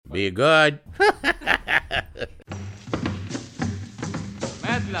Be good.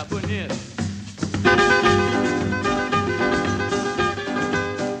 Medla bonita.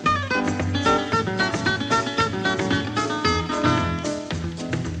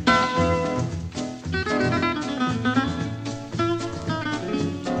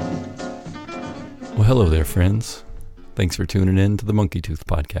 Well, hello there, friends. Thanks for tuning in to the Monkey Tooth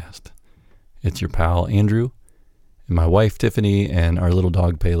Podcast. It's your pal, Andrew, and my wife, Tiffany, and our little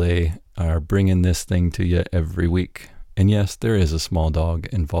dog, Pele, are bringing this thing to you every week. And yes, there is a small dog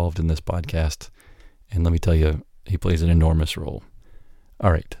involved in this podcast, and let me tell you, he plays an enormous role.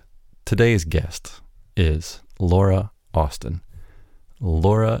 All right, today's guest is Laura Austin.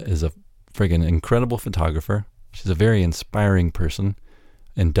 Laura is a friggin' incredible photographer. She's a very inspiring person,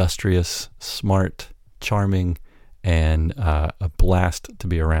 industrious, smart, charming, and a blast to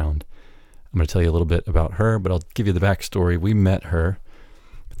be around. I'm going to tell you a little bit about her, but I'll give you the backstory. We met her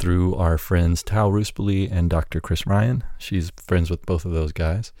through our friends Tao Ruspoli and Dr. Chris Ryan. She's friends with both of those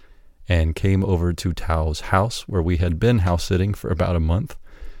guys, and came over to Tao's house where we had been house sitting for about a month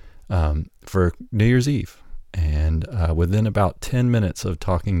for New Year's Eve. And within about 10 minutes of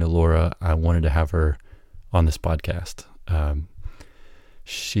talking to Laura, I wanted to have her on this podcast.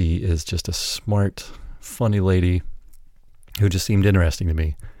 She is just a smart, funny lady who just seemed interesting to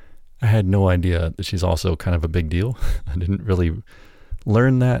me. I had no idea that she's also kind of a big deal. I didn't really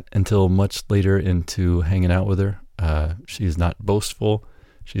learn that until much later into hanging out with her. She's not boastful.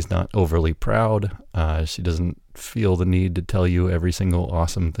 She's not overly proud. She doesn't feel the need to tell you every single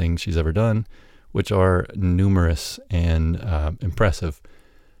awesome thing she's ever done, which are numerous and impressive.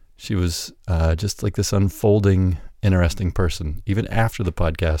 She was just like this unfolding, interesting person. Even after the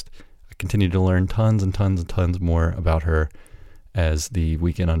podcast, I continued to learn tons and tons and tons more about her as the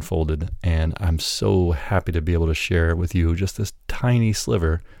weekend unfolded, and I'm so happy to be able to share with you just this tiny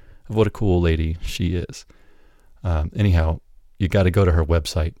sliver of what a cool lady she is. Anyhow, you got to go to her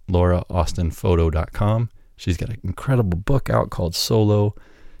website, lauraaustinphoto.com. She's got an incredible book out called Solo.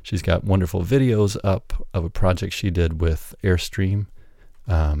 She's got wonderful videos up of a project she did with Airstream.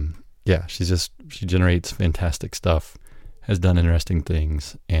 She generates fantastic stuff, has done interesting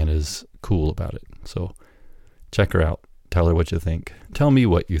things, and is cool about it. So check her out. Tell her what you think. Tell me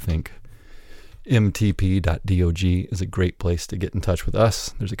what you think. mtp.dog is a great place to get in touch with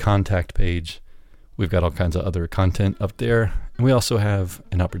us. There's a contact page. We've got all kinds of other content up there. And we also have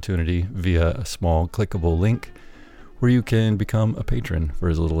an opportunity via a small clickable link where you can become a patron for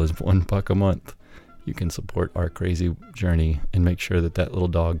as little as $1 a month. You can support our crazy journey and make sure that that little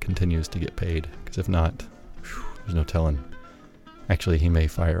dog continues to get paid. Because if not, there's no telling. Actually, he may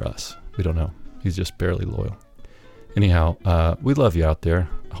fire us. We don't know. He's just barely loyal. Anyhow, we love you out there.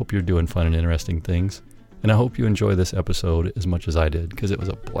 I hope you're doing fun and interesting things. And I hope you enjoy this episode as much as I did, because it was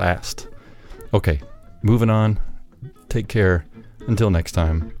a blast. Okay, moving on. Take care. Until next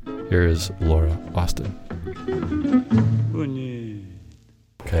time, here is Laura Austin.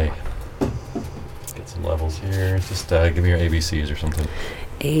 Okay. Let's get some levels here. Just give me your ABCs or something.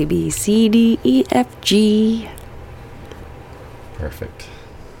 A, B, C, D, E, F, G. Perfect.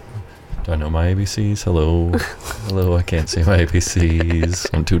 Do I know my ABCs? Hello. Hello, I can't say my ABCs.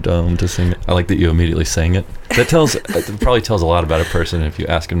 I'm too dumb to sing it. I like that you immediately sang it. It probably tells a lot about a person if you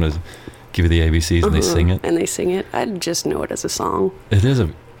ask them to give you the ABCs and they sing it. And they sing it. I just know it as a song. It is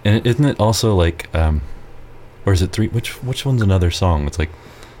and isn't it also like, or is it three? Which one's another song? It's like,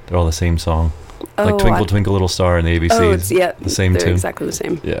 they're all the same song. Like Twinkle, Twinkle, Little Star and the ABCs. Oh, it's, yeah. The same they're tune. Exactly the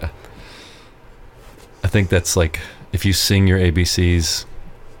same. Yeah. I think that's like, if you sing your ABCs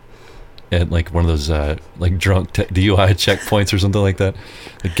at like one of those like drunk DUI checkpoints or something like that.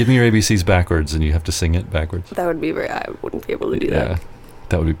 Like, give me your ABCs backwards, and you have to sing it backwards. That would be I wouldn't be able to do that. Yeah,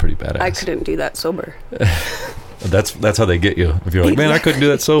 that would be pretty badass. I couldn't do that sober. That's how they get you. If you're like, man, I couldn't do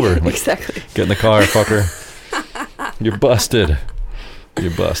that sober. Like, exactly. Get in the car, fucker. You're busted.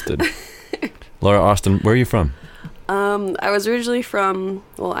 You're busted. Laura Austin, where are you from? I am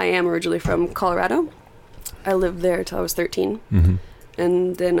originally from Colorado. I lived there till I was 13. Mm-hmm.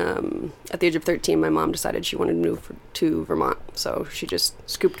 And then at the age of 13, my mom decided she wanted to move to Vermont. So she just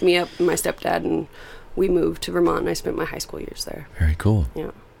scooped me up and my stepdad, and we moved to Vermont, and I spent my high school years there. Very cool.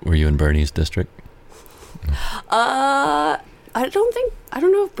 Yeah. Were you in Bernie's district? I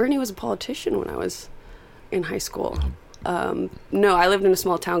don't know if Bernie was a politician when I was in high school. No, I lived in a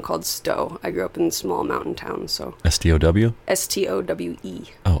small town called Stowe. I grew up in a small mountain town, so. S-T-O-W? S-T-O-W-E.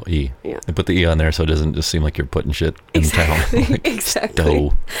 Oh, E. Yeah. They put the E on there so it doesn't just seem like you're putting shit in town. Like Exactly.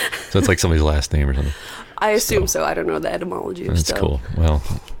 Stowe. So it's like somebody's last name or something. I assume so. I don't know the etymology of That's Stowe. cool. Well,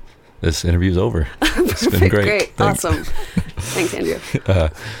 this interview's over. It's been great. Great. Thanks. Awesome. Thanks, Andrew.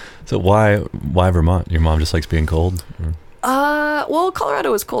 So why Vermont? Your mom just likes being cold? Or? Well,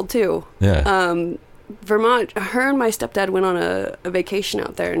 Colorado was cold too. Yeah. Vermont, her and my stepdad went on a vacation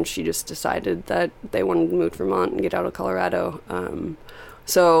out there, and she just decided that they wanted to move to Vermont and get out of Colorado.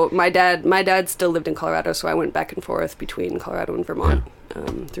 So my dad still lived in Colorado, so I went back and forth between Colorado and Vermont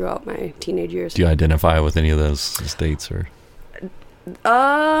throughout my teenage years. Do you identify with any of those states, or?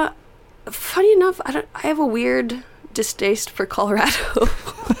 Funny enough, I have a weird distaste for Colorado.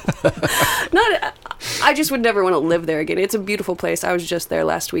 I just would never want to live there again. It's a beautiful place. I was just there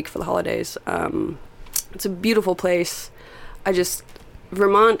last week for the holidays. It's a beautiful place.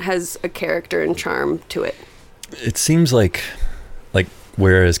 Vermont has a character and charm to it. It seems like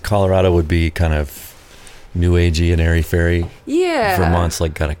whereas Colorado would be kind of new agey and airy fairy, Vermont's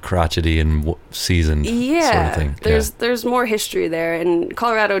like got a crotchety and seasoned sort of thing. There's more history there, and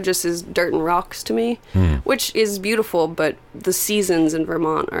Colorado just is dirt and rocks to me, which is beautiful, but the seasons in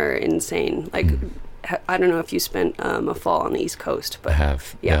Vermont are insane. Like, I don't know if you spent a fall on the East Coast, but I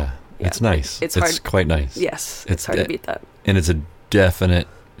have. Yeah. It's nice. It's hard. It's quite nice. Yes, it's hard to beat that. And it's a definite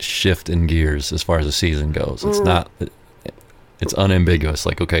shift in gears as far as the season goes. It's not. It's unambiguous.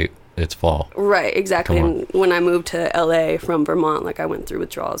 Like, okay, it's fall. Right, exactly. And when I moved to LA from Vermont, like, I went through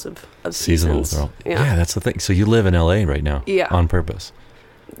withdrawals of seasonal seasons. Yeah, that's the thing. So you live in LA right now. Yeah. On purpose.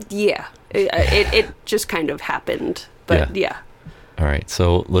 Yeah. It just kind of happened. But yeah. All right.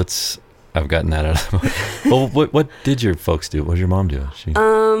 So I've gotten that out of the way. Well, what did your folks do? What did your mom do?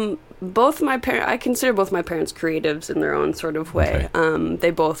 I consider both my parents creatives in their own sort of way. Okay.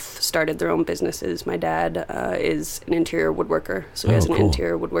 They both started their own businesses. My dad is an interior woodworker, so he has an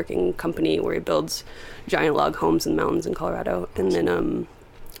interior woodworking company where he builds giant log homes in the mountains in Colorado. And then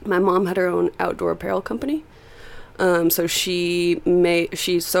my mom had her own outdoor apparel company. So she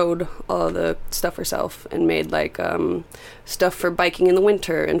sewed all the stuff herself and made like stuff for biking in the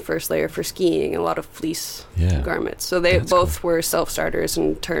winter and first layer for skiing, and a lot of fleece garments. So they both were self-starters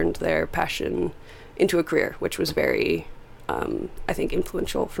and turned their passion into a career, which was very, I think,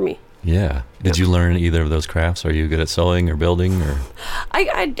 influential for me. Yeah. Did you learn either of those crafts? Are you good at sewing or building? Or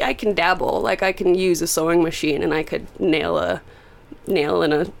I can dabble. Like, I can use a sewing machine, and I could nail a nail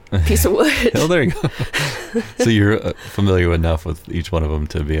in a piece of wood. Oh, there you go. So you're familiar enough with each one of them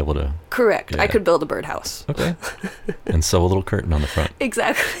to be able to... Correct. Yeah. I could build a birdhouse. Okay. And sew a little curtain on the front.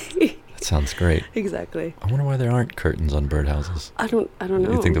 Exactly. That sounds great. Exactly. I wonder why there aren't curtains on birdhouses. I don't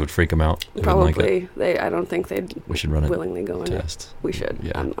know. You think that would freak them out? They Probably. I don't think they'd we should run willingly go in test. it. We should.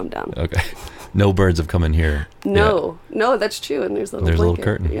 Yeah. I'm down. Okay. No birds have come in here. No, that's true. And there's a little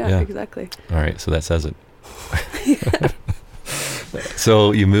curtain. Yeah, exactly. All right. So that says it.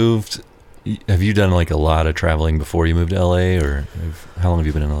 So you moved. Have you done like a lot of traveling before you moved to LA, or how long have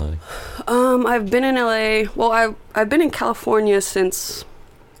you been in LA? I've been in LA. Well, I've been in California since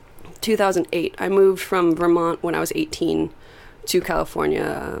 2008. I moved from Vermont when I was 18 to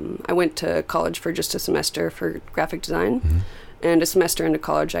California. I went to college for just a semester for graphic design, and a semester into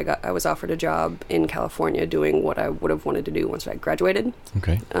college, I was offered a job in California doing what I would have wanted to do once I graduated.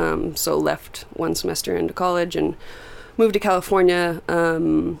 Okay. So left one semester into college and moved to California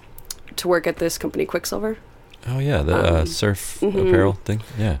to work at this company, Quicksilver. Oh yeah, the surf apparel thing.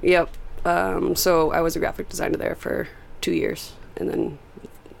 Yeah. Yep. So I was a graphic designer there for 2 years, and then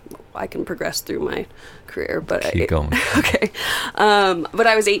I can progress through my career. But keep going. Okay. But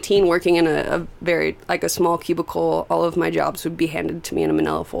I was 18, working in a very a small cubicle. All of my jobs would be handed to me in a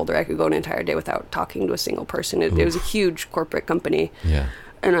manila folder. I could go an entire day without talking to a single person. It was a huge corporate company. Yeah.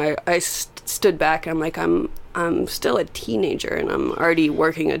 And I stood back. And I'm like, I'm still a teenager, and I'm already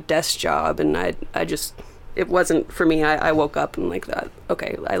working a desk job, and I just, it wasn't for me. I woke up and like that.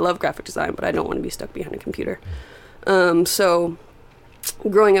 Okay, I love graphic design, but I don't want to be stuck behind a computer. So,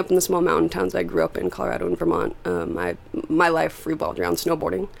 growing up in the small mountain towns I grew up in, Colorado and Vermont, my life revolved around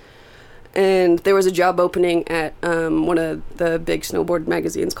snowboarding. And there was a job opening at one of the big snowboard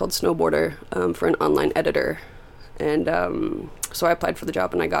magazines called Snowboarder for an online editor. And so I applied for the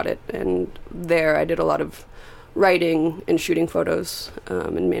job and I got it. And there I did a lot of writing and shooting photos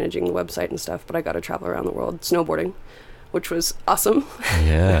and managing the website and stuff. But I got to travel around the world snowboarding, which was awesome.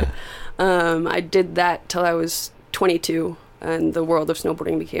 Yeah. I did that till I was 22. And the world of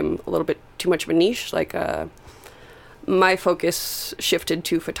snowboarding became a little bit too much of a niche. My focus shifted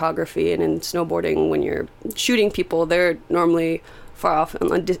to photography. And in snowboarding, when you're shooting people, they're normally far off in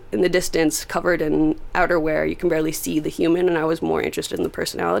the distance, covered in outerwear. You can barely see the human, and I was more interested in the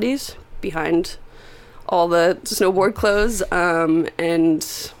personalities behind all the snowboard clothes.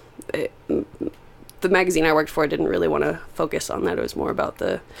 The magazine I worked for didn't really want to focus on that. It was more about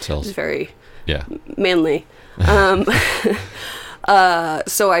it was very Yeah. Mainly. So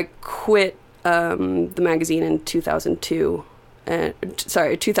I quit the magazine in 2012,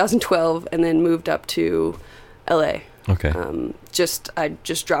 and then moved up to LA. Okay. I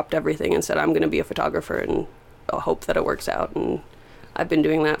just dropped everything and said I'm going to be a photographer, and I'll hope that it works out. And I've been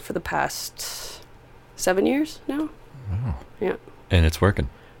doing that for the past 7 years now. Wow. Yeah. And it's working.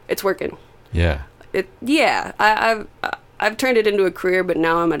 It's working. Yeah. I've turned it into a career, but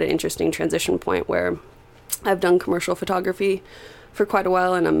now I'm at an interesting transition point where I've done commercial photography for quite a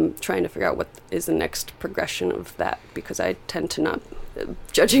while, and I'm trying to figure out what is the next progression of that, because I tend to not,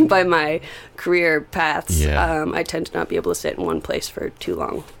 judging by my career paths, I tend to not be able to sit in one place for too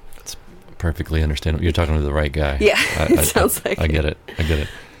long. It's perfectly understandable. You're talking to the right guy. Yeah, it sounds like I get it.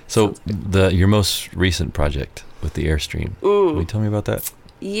 So your most recent project with the Airstream, can you tell me about that?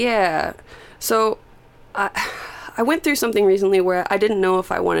 Yeah. So I went through something recently where I didn't know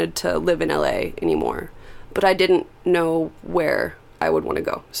if I wanted to live in LA anymore, but I didn't know where I would want to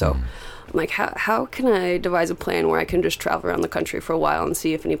go. So I'm like, how can I devise a plan where I can just travel around the country for a while and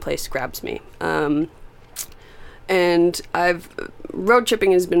see if any place grabs me? And road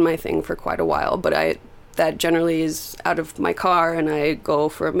tripping has been my thing for quite a while, but that generally is out of my car, and I go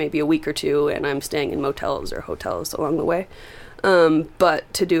for maybe a week or two, and I'm staying in motels or hotels along the way.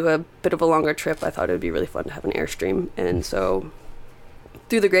 But to do a bit of a longer trip, I thought it would be really fun to have an Airstream. And so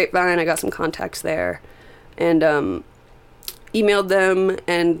through the grapevine, I got some contacts there, and emailed them.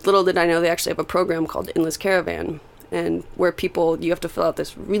 And little did I know, they actually have a program called Endless Caravan, and where you have to fill out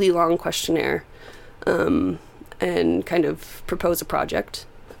this really long questionnaire and kind of propose a project.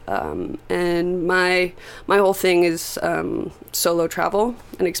 And my whole thing is solo travel,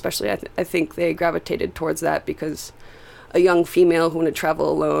 and especially I think they gravitated towards that because a young female who wanted to travel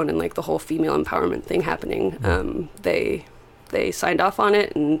alone, and like the whole female empowerment thing happening, they signed off on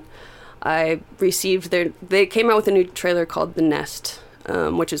it, and I received they came out with a new trailer called The Nest,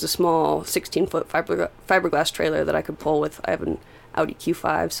 which is a small 16-foot fiberglass trailer that I could pull with. I have an Audi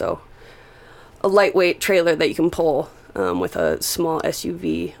Q5, so a lightweight trailer that you can pull with a small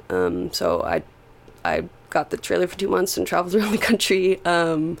SUV. So I got the trailer for 2 months and traveled around the country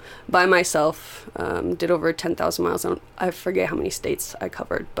by myself. Did over 10,000 miles. I forget how many states I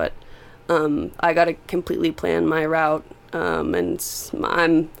covered, but I got to completely plan my route.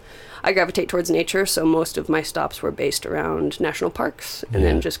 And I gravitate towards nature, so most of my stops were based around national parks, and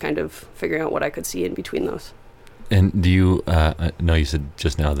then just kind of figuring out what I could see in between those. And do you, I know you said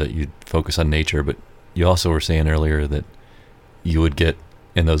just now that you'd focus on nature, but you also were saying earlier that you would get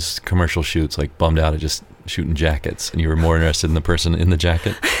in those commercial shoots like bummed out at just shooting jackets, and you were more interested in the person in the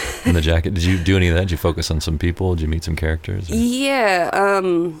jacket. Did you do any of that? Did you focus on some people? Did you meet some characters? Or? Yeah.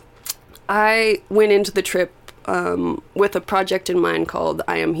 I went into the trip with a project in mind called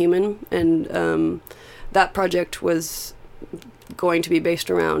I Am Human, and that project was going to be based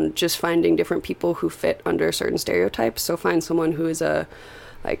around just finding different people who fit under certain stereotypes. So find someone who is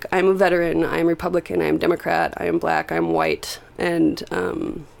I'm a veteran, I'm Republican, I'm Democrat, I am black, I'm white, and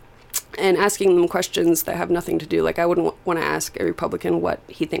asking them questions that have nothing to do. Like, I wouldn't want to ask a Republican what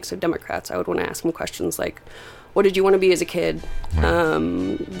he thinks of Democrats. I would want to ask him questions like, what did you want to be as a kid?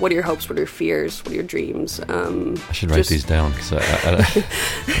 What are your hopes? What are your fears? What are your dreams? I should write these down, because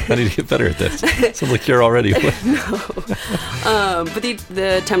I need to get better at this. Sounds like you're already. No. But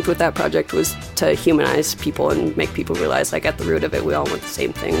the attempt with that project was to humanize people and make people realize, like, at the root of it, we all want the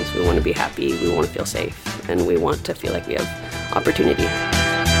same things. We want to be happy, we want to feel safe, and we want to feel like we have opportunity.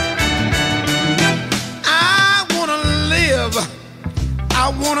 I want to live, I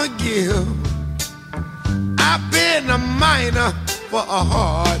want to give. I've been a miner for a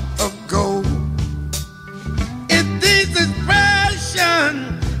heart of gold. It's this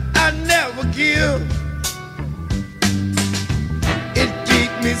expression I never give. It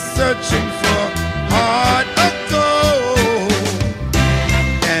keeps me searching for heart of gold.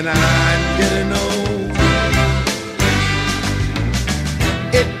 And I'm getting old.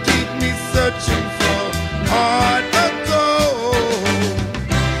 It keeps me searching for heart of gold.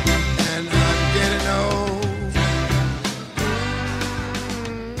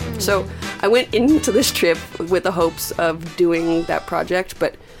 So I went into this trip with the hopes of doing that project,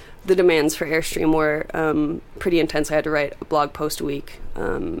 but the demands for Airstream were pretty intense. I had to write a blog post a week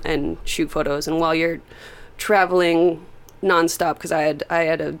and shoot photos. And while you're traveling nonstop, because I had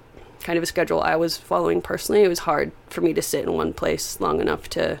a kind of a schedule I was following personally, it was hard for me to sit in one place long enough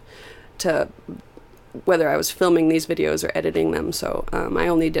to whether I was filming these videos or editing them. So I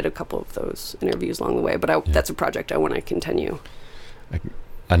only did a couple of those interviews along the way, but that's a project I want to continue.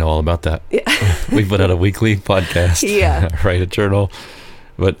 I know all about that. Yeah. We put out a weekly podcast. Yeah. Write a journal.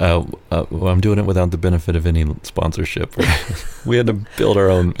 But well, I'm doing it without the benefit of any sponsorship. We had to build our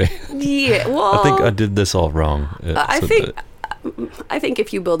own band. Yeah, well, I think I did this all wrong. I think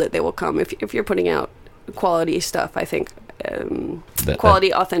if you build it, they will come. If you're putting out quality stuff, I think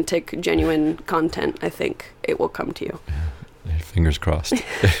quality, authentic, genuine content, I think it will come to you. Fingers crossed.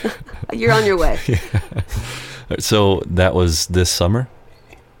 You're on your way. Yeah. So that was this summer,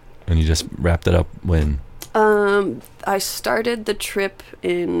 and you just wrapped it up when? I started the trip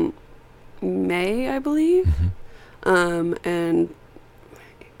in May, I believe. And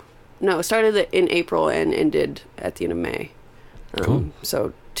no, started it in April and ended at the end of May. Cool.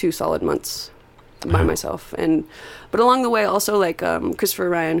 So 2 solid months by myself. But along the way also, like, Christopher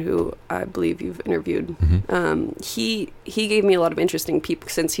Ryan, who I believe you've interviewed, he gave me a lot of interesting people.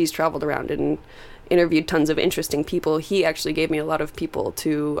 Since he's traveled around and interviewed tons of interesting people, he actually gave me a lot of people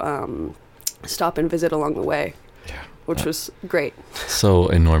to stop and visit along the way, which was great. So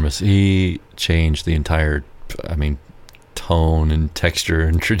enormous. He changed the entire, tone and texture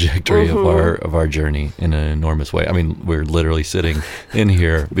and trajectory of our journey in an enormous way. We're literally sitting in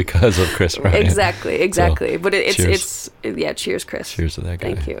here because of Chris Ryan. Exactly. So, but it's cheers, Chris. Cheers to that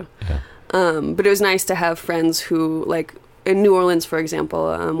guy. Thank you. Yeah. But it was nice to have friends who, like, in New Orleans, for example,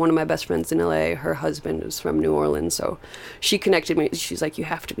 one of my best friends in LA, her husband is from New Orleans, so she connected me. She's like, you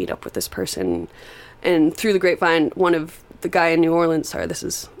have to meet up with this person. And through the grapevine, one of the guy in New Orleans, sorry, this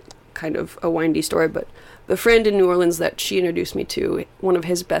is kind of a windy story, but the friend in New Orleans that she introduced me to, one of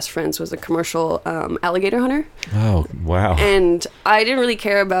his best friends was a commercial alligator hunter. Oh, wow. And I didn't really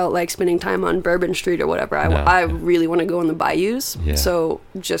care about, like, spending time on Bourbon Street or whatever. I really want to go in the bayous. Yeah. So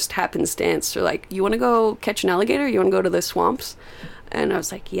just happenstance, they're like, you want to go catch an alligator? You want to go to the swamps? And I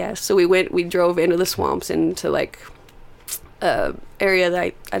was like, yes. So we drove into the swamps, into, like, area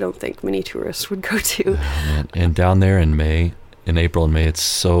that I don't think many tourists would go to. Oh, man. And down there in April and May,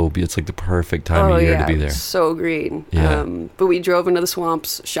 it's like the perfect time of year to be there. So green. Yeah. But we drove into the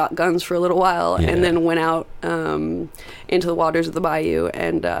swamps, shot guns for a little while, and then went out into the waters of the bayou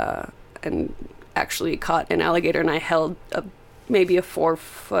and actually caught an alligator. And I held maybe a 4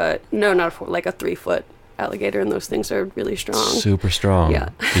 foot, no, not a 4, like a 3 foot alligator, and those things are really strong. Super strong. Yeah.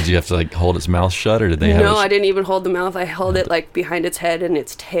 Did you have to, like, hold its mouth shut, or did they have No, I didn't even hold the mouth. I held it, like, behind its head and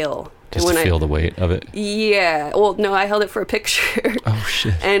its tail. Just to feel the weight of it? Yeah. Well, no, I held it for a picture. Oh,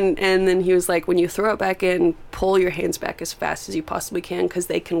 shit. And then he was like, when you throw it back in, pull your hands back as fast as you possibly can, because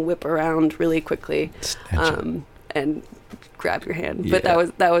they can whip around really quickly and grab your hand. Yeah.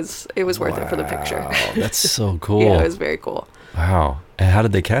 But it was worth it for the picture. That's so cool. Yeah, it was very cool. Wow. And how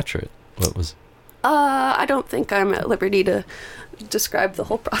did they capture it? What was... I don't think I'm at liberty to describe the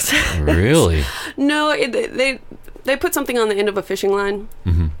whole process. Really? No, they put something on the end of a fishing line.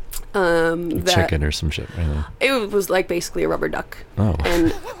 Mm-hmm. That chicken or some shit, right? It was like basically a rubber duck. Oh.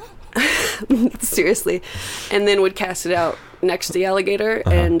 And seriously, and then would cast it out next to the alligator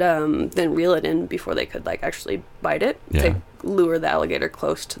and then reel it in before they could, like, actually bite it. Yeah. To lure the alligator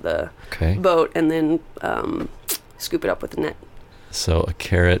close to the boat, and then scoop it up with a net. So a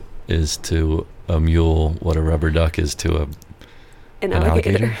carrot is to a mule what a rubber duck is to an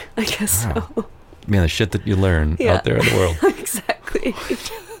alligator? I guess so. Man, the shit that you learn out there in the world. Exactly.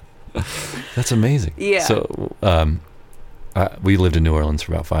 That's amazing. Yeah. So we lived in New Orleans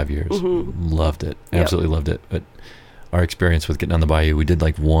for about 5 years. Mm-hmm. Loved it. Absolutely loved it. But our experience with getting on the bayou, we did,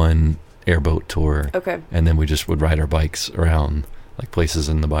 like, one airboat tour. Okay. And then we just would ride our bikes around, like, places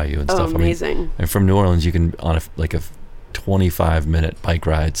in the bayou and stuff. Amazing. And from New Orleans, you can, on a 25-minute bike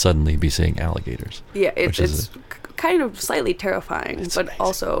ride, suddenly be seeing alligators. Yeah, it's kind of slightly terrifying, but amazing.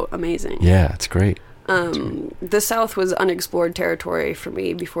 Also amazing. Yeah, it's great. The South was unexplored territory for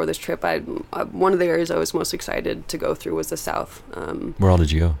me before this trip. One of the areas I was most excited to go through was the South. Where all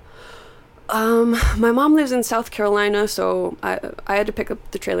did you go? My mom lives in South Carolina, so I had to pick up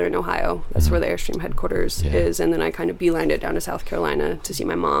the trailer in Ohio. That's where the Airstream headquarters is, and then I kind of beelined it down to South Carolina to see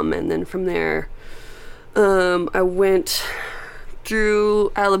my mom, and then from there, I went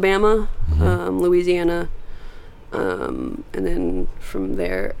through Alabama, Louisiana, and then from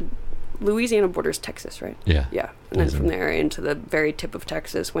there, Louisiana borders Texas, right? Yeah. Yeah. And then from there into the very tip of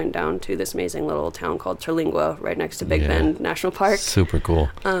Texas, went down to this amazing little town called Terlingua, right next to Big Bend National Park. Super cool.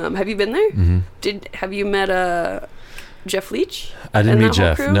 Have you been there? Mm-hmm. Have you met Jeff Leach? I didn't meet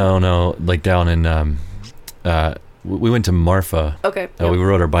Jeff. No. Like down in we went to Marfa. Okay. We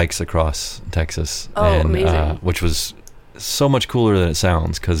rode our bikes across Texas. Oh, amazing. Which was so much cooler than it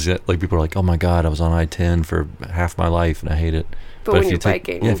sounds, because like people are like, oh my God, I was on I-10 for half my life and I hate it. But when you're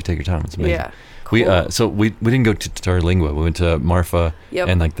biking. Yeah, if you take your time, it's amazing. Yeah. Cool. We didn't go to Terlingua. We went to Marfa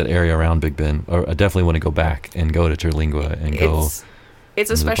and like that area around Big Bend. Or I definitely want to go back and go to Terlingua and go It's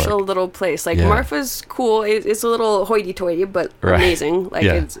a into the special park. little place. Like Yeah. Marfa's cool. It's a little hoity-toity, but Right. amazing. Like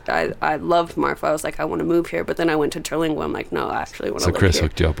Yeah. I loved Marfa. I was like, I want to move here. But then I went to Terlingua. I'm like, no, I actually want to So live Chris here.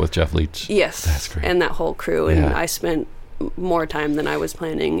 hooked you up with Jeff Leach. Yes, That's great. and that whole crew. And Yeah. I spent more time than I was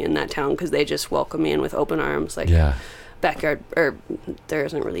planning in that town because they just welcomed me in with open arms. Like Yeah. backyard, or there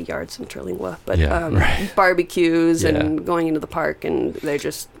isn't really yards in Terlingua, but Yeah, right. barbecues Yeah. and going into the park, and they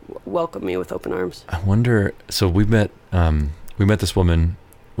just welcomed me with open arms. I wonder. So we met this woman.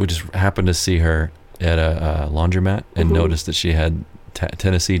 We just happened to see her at a laundromat and Mhm. noticed that she had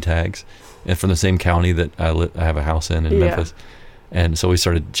Tennessee tags, and from the same county that I have a house in Yeah. Memphis. And so we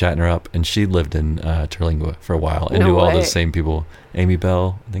started chatting her up, and she lived in Terlingua for a while and No knew all way. the same people. Amy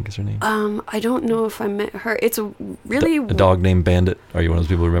Bell, I think is her name. I don't know if I met her. It's a really. A dog named Bandit. Are you one of those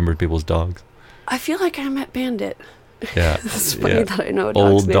people who remember people's dogs? I feel like I met Bandit. Yeah. It's funny yeah. that I know a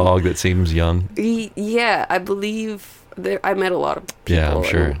dog's Old name. dog that seems young. Yeah, I believe I met a lot of people Yeah, I'm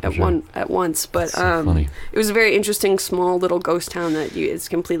sure, at once, but That's so funny. it was a very interesting small little ghost town that is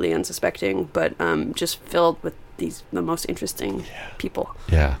completely unsuspecting, but just filled with the most interesting people.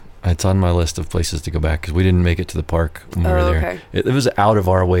 Yeah. It's on my list of places to go back because we didn't make it to the park when we were there. Okay. It was out of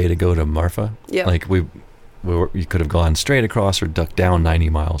our way to go to Marfa. Yeah. Like you could have gone straight across or ducked down 90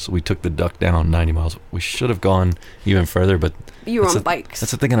 miles. We took the duck down 90 miles. We should have gone even further, but You were that's on bikes.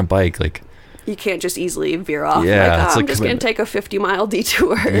 that's the thing on a bike. Like, You can't just easily veer off. Yeah, like, it's I'm a just going commitment. to take a 50-mile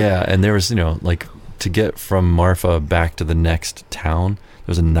detour. yeah. And there was, like to get from Marfa back to the next town,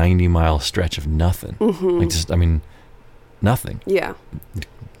 there was a 90-mile stretch of nothing. Mhm. Like nothing. Yeah.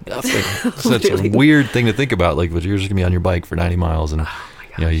 Nothing. So it's a Literally. weird thing to think about. Like, but you're just gonna be on your bike for 90 miles, and Oh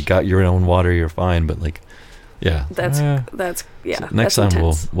my gosh. you got your own water, you're fine. But like, yeah, That's so yeah. next that's time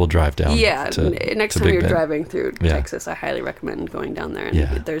intense. we'll drive down. Yeah, next to time Big you're Bend. driving through Yeah. Texas, I highly recommend going down there. And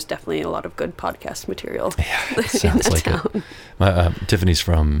Yeah. there's definitely a lot of good podcast material Yeah, in sounds that like town. it. My Tiffany's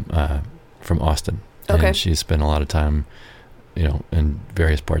from Austin, Okay. and she spent a lot of time, in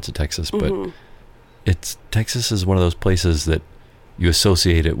various parts of Texas. But Mhm. Texas is one of those places that you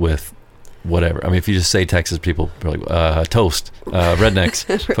associate it with whatever. I mean, if you just say Texas, people are like toast, rednecks,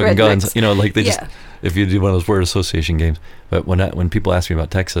 fucking guns. Rednecks. Like they just. Yeah. If you do one of those word association games. But when people ask me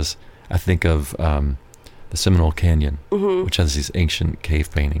about Texas, I think of the Seminole Canyon, Mhm. which has these ancient cave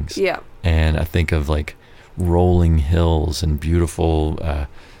paintings. Yeah. And I think of like rolling hills and beautiful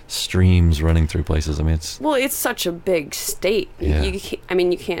streams running through places. I mean, Well, it's such a big state. Yeah.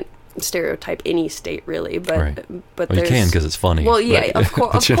 You can't stereotype any state really, but Right. but well, you there's can because it's funny. well, yeah, but- of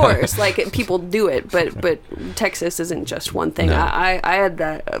but course, you know. like people do it, but Texas isn't just one thing. No. I had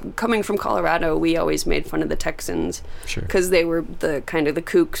that coming from Colorado. We always made fun of the Texans Sure. because they were the kind of the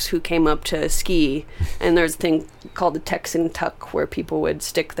kooks who came up to ski, and there's a thing called the Texan tuck where people would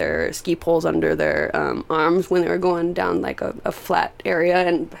stick their ski poles under their arms when they were going down like a flat area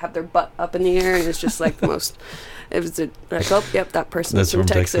and have their butt up in the air, and it's just like the most. It was like, oh, yep, that person's That's from from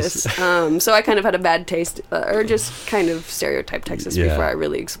Texas. Texas. So I kind of had a bad taste, or just kind of stereotyped Texas Yeah. before I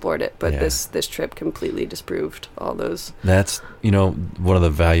really explored it. But Yeah. this trip completely disproved all those. That's one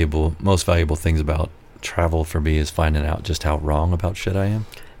of the most valuable things about travel for me is finding out just how wrong about shit I am.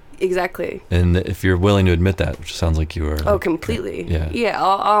 Exactly. And if you're willing to admit that, which sounds like you are. Oh, completely. Yeah.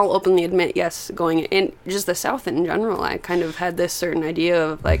 I'll openly admit, yes, going in just the South in general, I kind of had this certain idea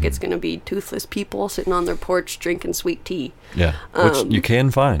of like it's going to be toothless people sitting on their porch drinking sweet tea. Yeah. Which you can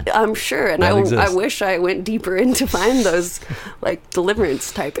find. I'm sure, and That I exists. wish I went deeper in to find those like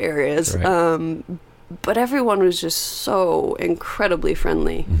deliverance type areas. Right. But everyone was just so incredibly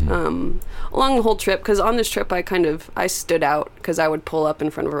friendly along the whole trip. Because on this trip, I stood out because I would pull up in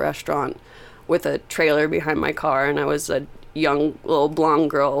front of a restaurant with a trailer behind my car, and I was a young little blonde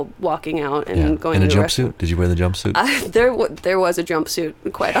girl walking out and going in a to the jumpsuit. restaurant. Did you wear the jumpsuit? There was a jumpsuit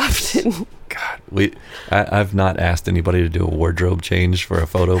quite often. God, I've not asked anybody to do a wardrobe change for a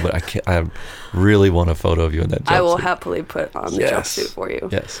photo, but I really want a photo of you in that jumpsuit. I will happily put on the Yes. jumpsuit for you.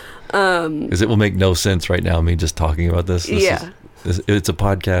 Yes. Because it will make no sense right now, me just talking about this. It's a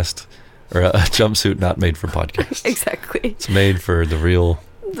podcast, or a jumpsuit not made for podcast. Exactly. It's made for the real,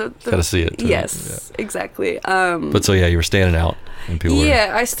 gotta see it. Yes, exactly. But so, you were standing out. And people were,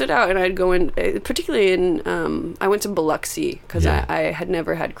 I stood out, and I'd go in, particularly in, I went to Biloxi, because Yeah. I had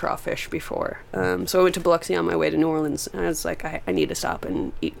never had crawfish before. So I went to Biloxi on my way to New Orleans, and I was like, I need to stop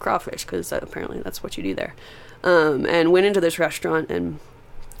and eat crawfish, because apparently that's what you do there. And went into this restaurant, and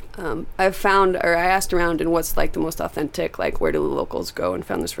I asked around and what's like the most authentic, like where do the locals go, and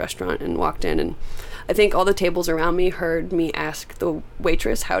found this restaurant and walked in, and I think all the tables around me heard me ask the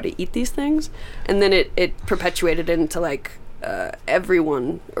waitress how to eat these things, and then it perpetuated into like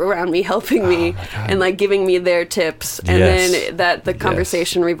everyone around me helping me and like giving me their tips, and then that the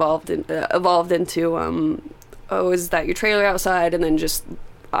conversation evolved into oh, is that your trailer outside? And then just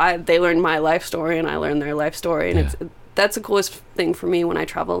they learned my life story and I learned their life story, and that's the coolest thing for me when I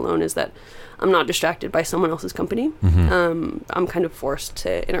travel alone, is that I'm not distracted by someone else's company. I'm kind of forced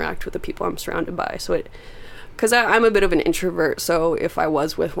to interact with the people I'm surrounded by, so because I'm a bit of an introvert, so if I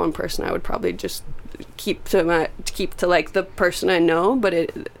was with one person, I would probably just keep to like the person I know. But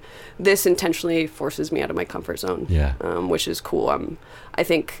this intentionally forces me out of my comfort zone, which is cool. I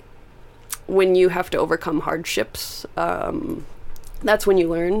think when you have to overcome hardships, that's when you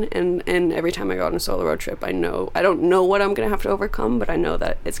learn. And every time I go on a solo road trip, I don't know what I'm gonna have to overcome, but I know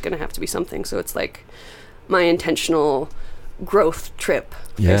that it's gonna have to be something. So it's like my intentional growth trip,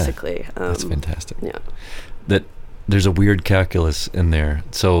 basically. That's fantastic. Yeah. That there's a weird calculus in there.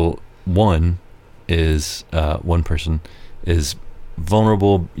 So one person is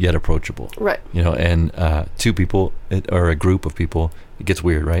vulnerable yet approachable, right? And two people or a group of people, it gets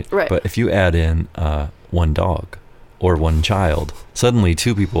weird, right? But if you add in one dog or one child, suddenly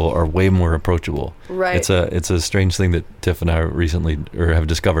two people are way more approachable, right? It's a strange thing that Tiff and I recently have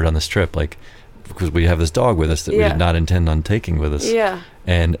discovered on this trip, like, because we have this dog with us that we did not intend on taking with us.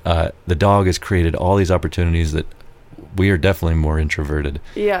 And the dog has created all these opportunities that we are definitely more introverted.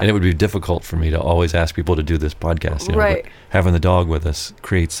 And it would be difficult for me to always ask people to do this podcast, but having the dog with us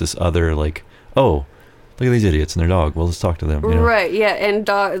creates this other, like, oh, look at these idiots and their dog. Well, let's talk to them. Right, yeah. And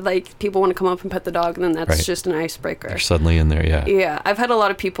like, people want to come up and pet the dog, and then that's just an icebreaker. They're suddenly in there, Yeah, I've had a lot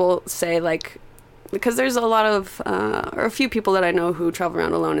of people say, like, because there's a lot of, or a few people that I know who travel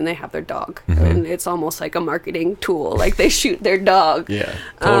around alone and they have their dog. And it's almost like a marketing tool. Like, they shoot their dog.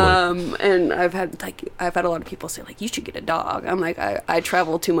 Totally. And I've had a lot of people say, like, you should get a dog. I'm like, I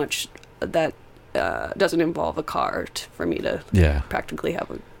travel too much that doesn't involve a car for me to practically have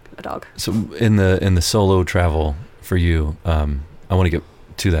a dog. So in the solo travel for you, I want to get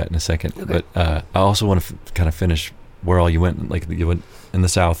to that in a second. Okay. But I also want to kind of finish where all you went. Like, you went in the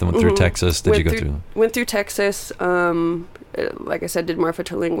South and went through Texas. Went through Texas. Like I said, did Marfa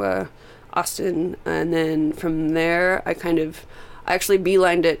Terlingua, Austin, and then from there I actually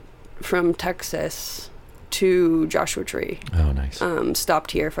beelined it from Texas to Joshua Tree. Oh, nice.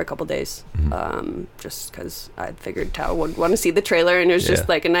 Stopped here for a couple days, just because I figured Tao would want to see the trailer, and it was just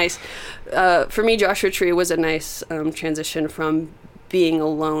like a nice. For me, Joshua Tree was a nice transition from being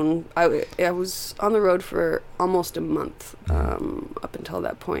alone. I was on the road for almost a month up until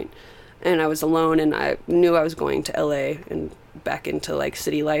that point, and I was alone, and I knew I was going to LA and back into like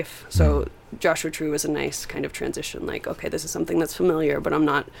city life. So Joshua Tree was a nice kind of transition. Like, okay, this is something that's familiar, but I'm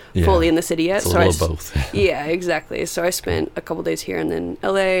not fully in the city yet. It's a little both. Yeah, exactly. So I spent a couple days here and then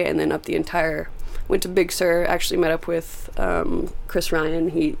LA, and then up the entire. Went to Big Sur. Actually met up with Chris Ryan.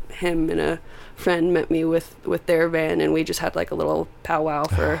 Him and a friend met me with their van, and we just had like a little powwow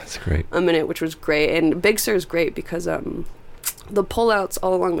for a minute, which was great. And Big Sur is great because the pullouts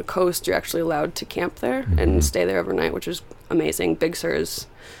all along the coast, you're actually allowed to camp there and stay there overnight, which is amazing. Big Sur is,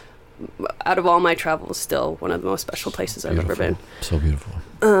 out of all my travels, still one of the most special places I've ever been. So beautiful.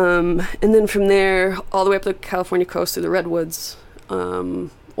 And then from there all the way up the California coast through the redwoods,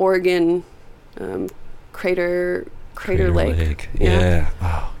 Oregon, Crater Lake.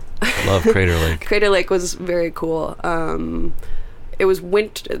 Wow. Love Crater Lake. Crater Lake was very cool. It was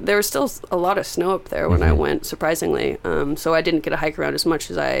winter. There was still a lot of snow up there when I went, surprisingly. So I didn't get to hike around as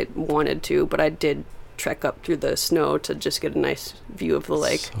much as I wanted to, but I did trek up through the snow to just get a nice view of the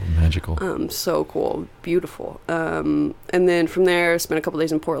lake. So magical. So cool. Beautiful. And then from there, spent a couple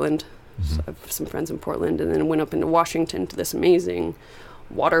days in Portland. So I have some friends in Portland, and then went up into Washington to this amazing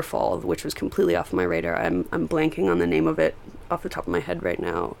waterfall, which was completely off my radar. I'm blanking on the name of it off the top of my head right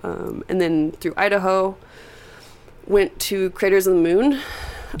now. And then through Idaho, went to Craters of the Moon,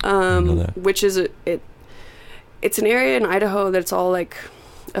 which is it's an area in Idaho that's all like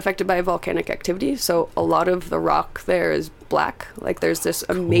affected by volcanic activity. So a lot of the rock there is black. Like, there's this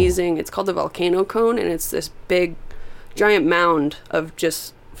amazing, it's called the volcano cone, and it's this big giant mound of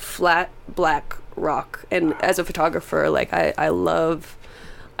just flat black rock. And as a photographer, like, I love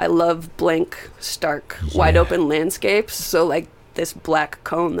blank, stark, wide open landscapes. So like this black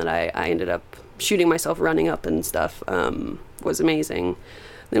cone that I ended up shooting myself running up and stuff was amazing.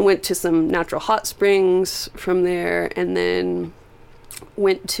 Then went to some natural hot springs from there, and then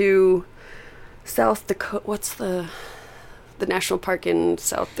went to South Dakota. What's the national park in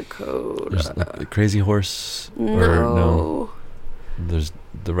South Dakota? Crazy Horse? No. Or no. There's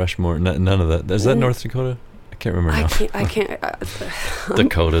the Rushmore. None of that. Is that North Dakota? I can't remember now. I can't.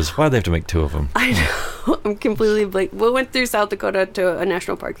 Dakotas. Why'd they have to make two of them? I know. I'm completely blank. We went through South Dakota to a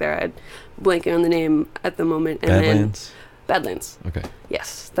national park there. I'm blanking on the name at the moment. And Badlands? Badlands. Okay.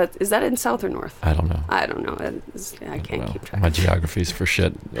 Yes. Is that in South or North? I don't know. I don't know. I can't keep track. My geography's for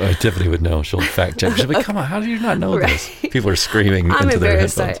shit. Tiffany would know. She'll fact check. She'll be like, come on, how do you not know this? People are screaming into their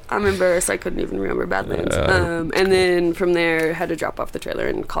headphones. I'm embarrassed. I couldn't even remember Badlands. And then from there, had to drop off the trailer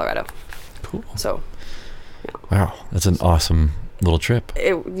in Colorado. Cool. So, yeah. Wow. That's an awesome little trip.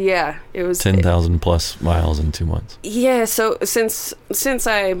 It was 10,000 plus miles in 2 months. Yeah. So since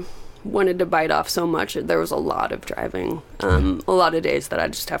I wanted to bite off so much, there was a lot of driving, a lot of days that I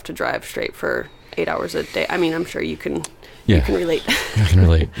just have to drive straight for 8 hours a day. I mean, I'm sure you can relate. I can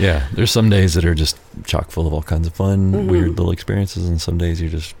relate. Yeah, there's some days that are just chock full of all kinds of fun, weird little experiences, and some days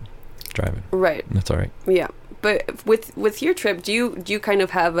you're just driving. Right. And that's all right. Yeah, but with your trip, do you kind of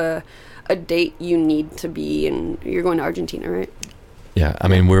have a date you need to be in? You're going to Argentina, right? Yeah, I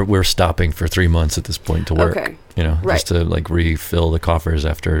mean, we're stopping for 3 months at this point to work. Okay. Just to like refill the coffers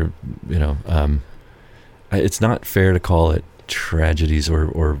after, it's not fair to call it tragedies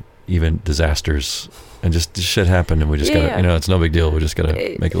or even disasters, and just shit happened, and we just gotta, it's no big deal. We just gotta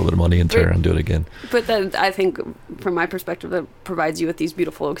make a little bit of money and turn around and do it again. But then I think, from my perspective, that provides you with these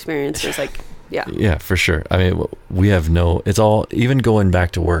beautiful experiences, Yeah, for sure. I mean, we have it's all, even going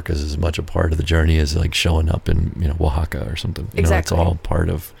back to work is as much a part of the journey as like showing up in, Oaxaca or something. It's all part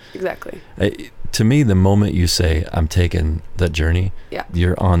of. Exactly. To me, the moment you say, I'm taking that journey,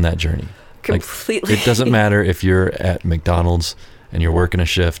 you're on that journey. Completely. It doesn't matter if you're at McDonald's and you're working a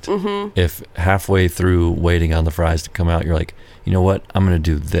shift. If halfway through waiting on the fries to come out, you're like, you know what? I'm going to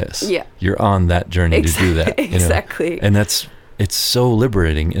do this. Yeah. You're on that journey to do that. Exactly. And it's so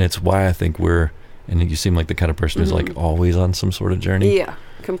liberating, and it's why I think and you seem like the kind of person who's like always on some sort of journey. Yeah,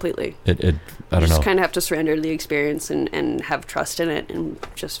 completely. I don't know. You just kind of have to surrender to the experience and have trust in it and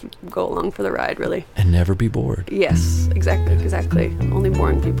just go along for the ride, really. And never be bored. Yes, exactly. Only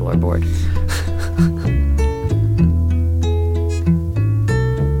boring people are bored.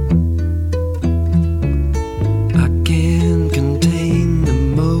 I can't contain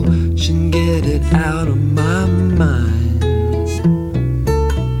emotion, get it out of my mind.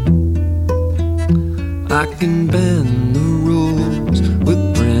 I can bend the rules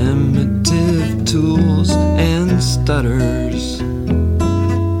with primitive tools and stutters.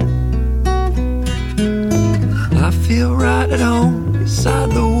 I feel right at home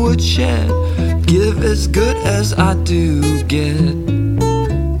inside the woodshed, give as good as I do get.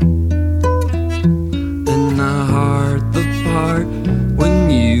 And I heart the part when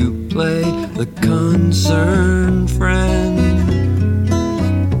you play the concerned friend.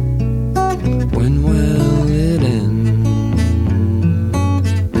 When will it end?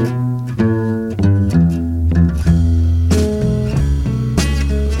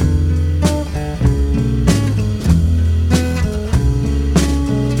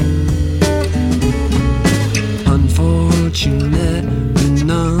 Unfortunately,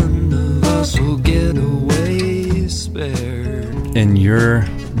 none of us will get away spared. In your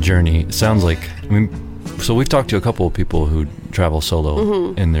journey, it sounds like, so we've talked to a couple of people who travel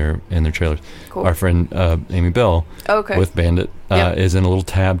solo in their trailers. Cool. Our friend Amy Bell with Bandit is in a little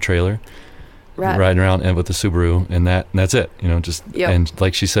Tab trailer, riding around and with the Subaru, and that's it. And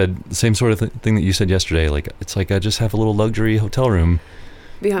like she said, the same sort of thing that you said yesterday. Like, it's like I just have a little luxury hotel room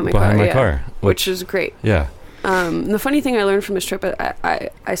behind my car, which is great. Yeah. The funny thing I learned from this trip,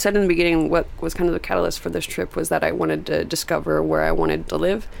 I said in the beginning what was kind of the catalyst for this trip was that I wanted to discover where I wanted to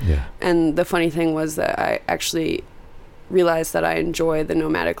live. Yeah. And the funny thing was that I actually realized that I enjoy the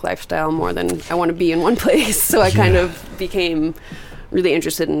nomadic lifestyle more than I want to be in one place. So I kind of became really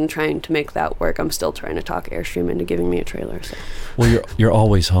interested in trying to make that work. I'm still trying to talk Airstream into giving me a trailer. So. Well, you're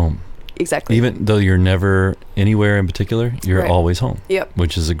always home. Exactly. Even though you're never anywhere in particular, you're always home. Yep.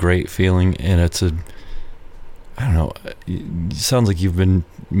 Which is a great feeling, and it's I don't know, it sounds like you've been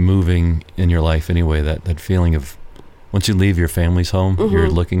moving in your life anyway, that feeling of once you leave your family's home, you're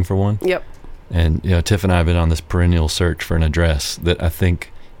looking for one. Yep. And, Tiff and I have been on this perennial search for an address that I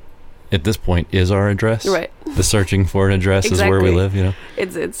think at this point is our address. Right. The searching for an address is where we live,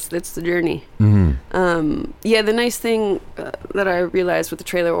 It's the journey. Mm-hmm. The nice thing that I realized with the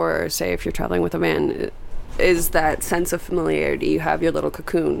trailer, or say if you're traveling with a van, is that sense of familiarity. You have your little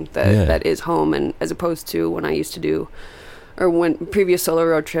cocoon that is home, and as opposed to when I used to do, or when previous solo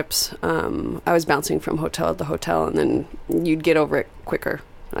road trips, I was bouncing from hotel to hotel, and then you'd get over it quicker.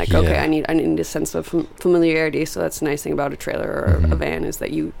 Okay, I need a sense of familiarity. So that's the nice thing about a trailer or a van, is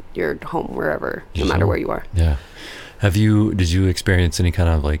that you're home wherever, no matter where you are. Yeah. Did you experience any kind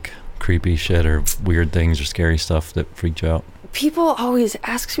of like creepy shit or weird things or scary stuff that freaked you out? People always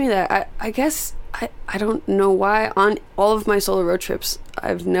ask me that. I guess I don't know why on all of my solo road trips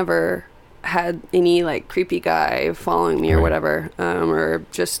I've never had any like creepy guy following me or whatever, or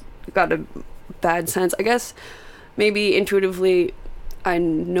just got a bad sense. I guess maybe intuitively I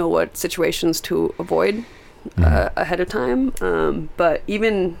know what situations to avoid ahead of time, but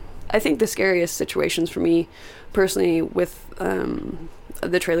even I think the scariest situations for me personally with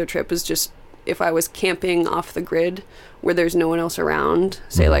the trailer trip is just if I was camping off the grid where there's no one else around,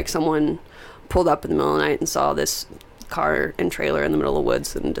 say like someone pulled up in the middle of the night and saw this car and trailer in the middle of the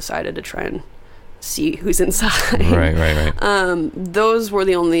woods and decided to try and see who's inside. Right. Those were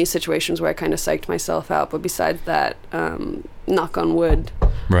the only situations where I kind of psyched myself out. But besides that, knock on wood,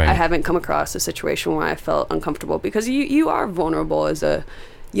 I haven't come across a situation where I felt uncomfortable, because you are vulnerable as a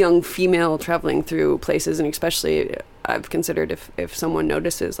young female traveling through places, and especially I've considered if someone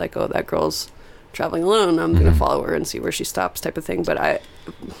notices like, oh, that girl's traveling alone, I'm going to follow her and see where she stops type of thing. But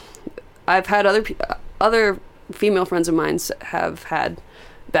I've had other female friends of mine have had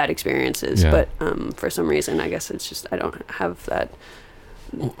bad experiences, but for some reason, I guess it's just I don't have that.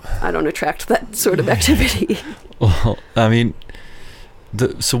 I don't attract that sort of activity. Well, I mean,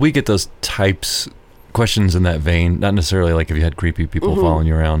 so we get those questions in that vein, not necessarily like if you had creepy people following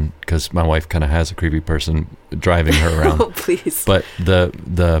you around, because my wife kind of has a creepy person driving her around. Oh, please. But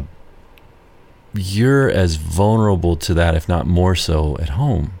the you're as vulnerable to that, if not more so, at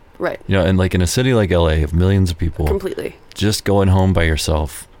home. Right. You know, and like in a city like LA of millions of people, completely. Just going home by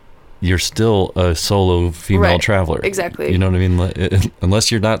yourself, you're still a solo female traveler. Exactly. You know what I mean?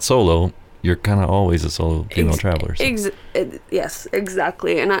 Unless you're not solo, you're kind of always a solo female traveler. So. Yes,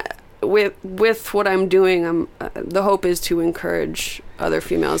 exactly. And with what I'm doing, the hope is to encourage other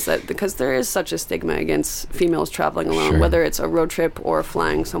females because there is such a stigma against females traveling alone, whether it's a road trip or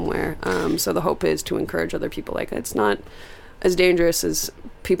flying somewhere. So the hope is to encourage other people. Like, it's not as dangerous as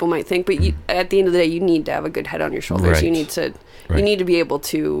people might think, but at the end of the day, you need to have a good head on your shoulders. Right. You need to be able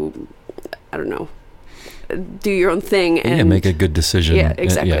to, I don't know, do your own thing and make a good decision. Yeah,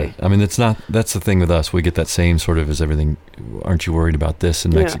 exactly. I mean, that's the thing with us. We get that same sort of as everything. Aren't you worried about this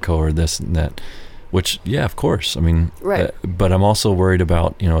in Mexico or this and that? Which, yeah, of course. I mean, but I'm also worried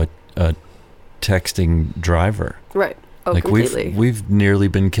about, a texting driver. Right. Oh, like completely. we've nearly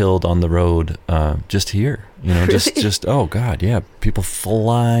been killed on the road, just here, Really? just, oh God. Yeah. People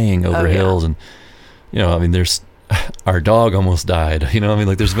flying over hills and, I mean, there's our dog almost died, I mean,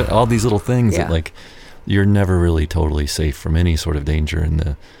 like there's been all these little things that like, you're never really totally safe from any sort of danger,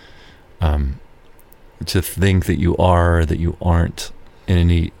 and to think that you are or that you aren't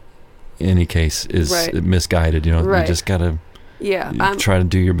in any case is misguided. You just gotta try to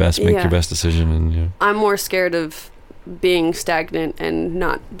do your best, make your best decision, and I'm more scared of being stagnant and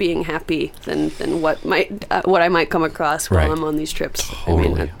not being happy than what I might come across while I'm on these trips.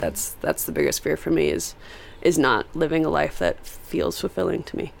 Totally. I mean, that's the biggest fear for me is not living a life that feels fulfilling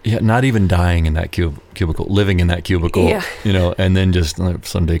to me. Yeah, not even dying in that cubicle, living in that cubicle, and then just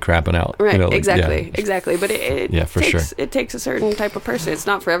someday crapping out. Right, exactly. But it takes a certain type of person. It's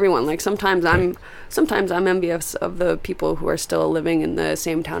not for everyone. Like sometimes I'm envious of the people who are still living in the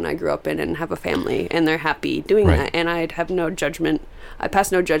same town I grew up in and have a family and they're happy doing that. And I'd have no judgment. I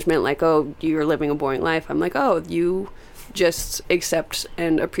pass no judgment like, oh, you're living a boring life. I'm like, oh, you just accept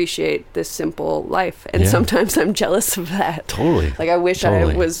and appreciate this simple life, and sometimes I'm jealous of that. Totally. Like I wish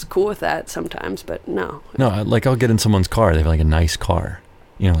I was cool with that sometimes, but no. Like I'll get in someone's car, they have like a nice car,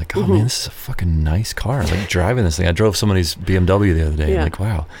 like, oh man, this is a fucking nice car. Like driving this thing, I drove somebody's BMW the other day. I'm like,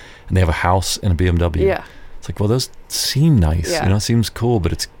 wow. And they have a house and a BMW. Yeah. It's like, well, those seem nice. It seems cool,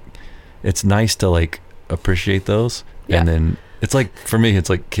 but it's nice to like appreciate those. And then it's like, for me, it's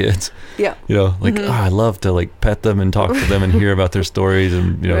like kids. Yeah. I love to like pet them and talk to them and hear about their stories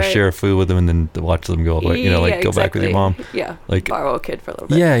and, share food with them and then to watch them go, like, go back with your mom. Yeah. Like, borrow a kid for a little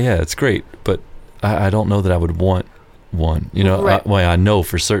bit. Yeah, it's great. But I don't know that I would want one. I know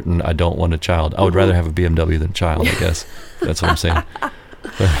for certain I don't want a child. I would rather have a BMW than a child, I guess. That's what I'm saying.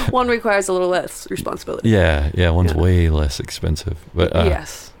 One requires a little less responsibility. Yeah, one's way less expensive. But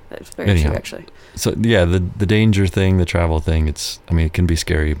yes, that's very true, actually. So the danger thing, the travel thing, it can be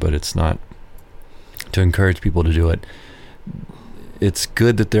scary, but it's not. To encourage people to do it, it's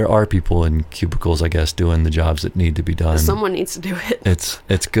good that there are people in cubicles, I guess, doing the jobs that need to be done. Someone needs to do it.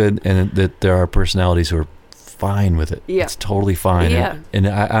 It's good, and that there are personalities who are fine with it. Yeah, it's totally fine. Yeah, and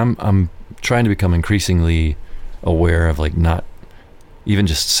I'm trying to become increasingly aware of like not even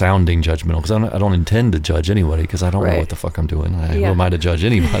just sounding judgmental, because I don't intend to judge anybody, because I don't know what the fuck I'm doing. Who am I to judge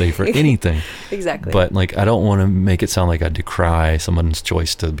anybody for anything? Exactly. But like, I don't want to make it sound like I decry someone's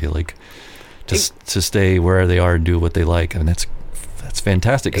choice to be like, to stay where they are and do what they like. I mean, that's that's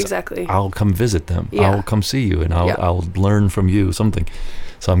fantastic. 'Cause Exactly. I'll come visit them. Yeah. I'll come see you, and Yeah. I'll learn from you something.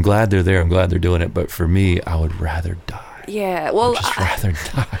 So I'm glad they're there. I'm glad they're doing it. But for me, I would rather die. Yeah, well, I'd just rather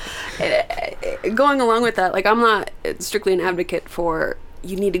die. going along with that, like, I'm not strictly an advocate for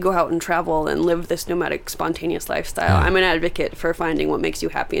you need to go out and travel and live this nomadic, spontaneous lifestyle. Yeah. I'm an advocate for finding what makes you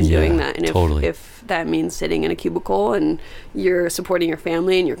happy and Yeah, doing that. And totally. if that means sitting in a cubicle and you're supporting your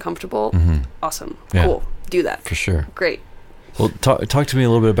family and you're comfortable, awesome, Yeah. cool, do that. For sure. Great. Well, talk to me a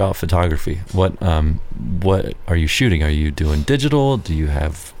little bit about photography. What are you shooting? Are you doing digital? Do you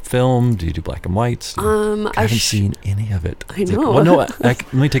have film? Do you do black and whites? I haven't seen any of it. I know. Well, no,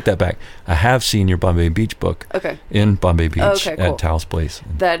 let me take that back. I have seen your Bombay Beach book Okay. in Bombay Beach Okay, cool. at Taos Place.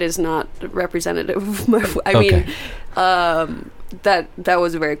 That is not representative of my. I Okay. mean, that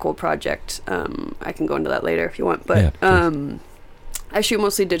was a very cool project. I can go into that later if you want, but Yeah, please. I shoot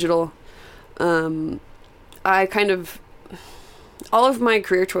mostly digital. I kind of all of my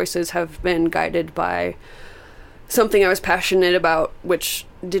career choices have been guided by something I was passionate about, which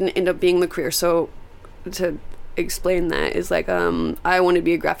didn't end up being the career. So to explain that is like I wanted to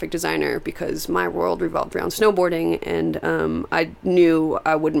be a graphic designer because my world revolved around snowboarding, and I knew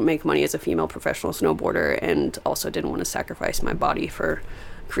I wouldn't make money as a female professional snowboarder, and also didn't want to sacrifice my body for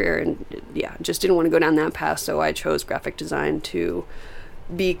career, and yeah, just didn't want to go down that path. So I chose graphic design to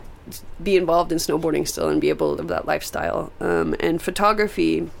be involved in snowboarding still and be able to live that lifestyle. And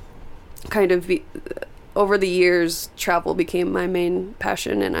photography kind of over the years, travel became my main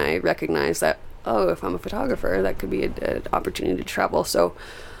passion, and I recognized that, if I'm a photographer, that could be an opportunity to travel. So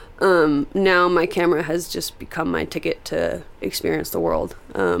now my camera has just become my ticket to experience the world.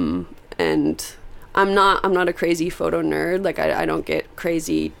 And I'm not a crazy photo nerd. Like I don't get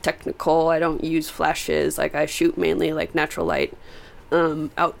crazy technical. I don't use flashes. Like I shoot mainly like natural light,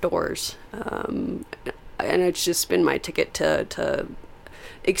 outdoors. And it's just been my ticket to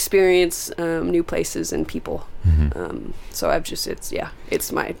experience new places and people. So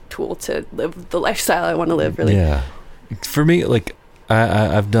it's my tool to live the lifestyle I want to live, really. Yeah. For me, like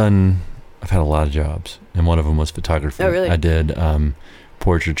I've had a lot of jobs, and one of them was photography. Oh, really? I did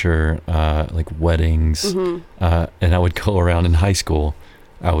portraiture, like weddings, and I would go around in high school.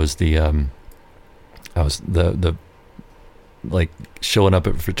 I was the like showing up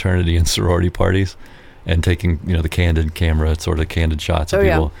at fraternity and sorority parties and taking, the candid camera, sort of candid shots of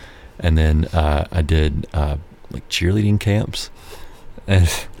people. Yeah. And then I did like cheerleading camps. And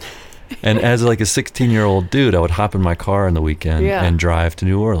as like a 16-year-old dude, I would hop in my car on the weekend and drive to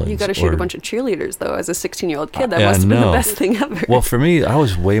New Orleans. You got to shoot a bunch of cheerleaders, though, as a 16-year-old kid. That must have been the best thing ever. Well, for me, I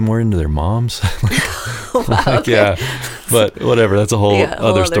was way more into their moms. Okay. Yeah, but whatever. That's a whole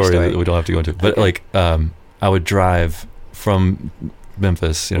other story that we don't have to go into. But I would drive from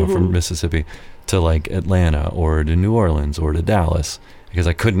Memphis, from Mississippi, to like Atlanta or to New Orleans or to Dallas, because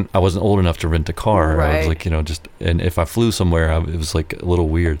I wasn't old enough to rent a car. Right. I was like, and if I flew somewhere, it was like a little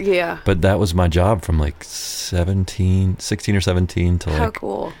weird. Yeah. But that was my job from like 16 or 17 to like. How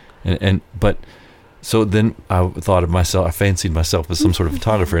cool. But so then I thought of myself, I fancied myself as some sort of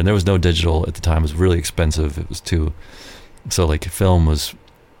photographer, and there was no digital at the time. It was really expensive. It was so like film was,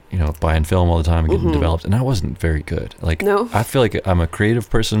 buying film all the time and getting developed, and I wasn't very good. Like, no? I feel like I'm a creative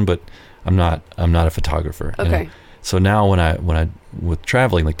person, but I'm not a photographer. Okay. So now when I with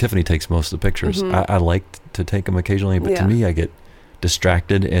traveling, like Tiffany takes most of the pictures. I like to take them occasionally, but to me, I get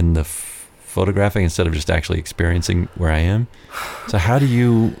distracted in the photographing instead of just actually experiencing where I am. So how do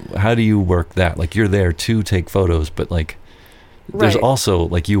you work that? Like, you're there to take photos, but like there's also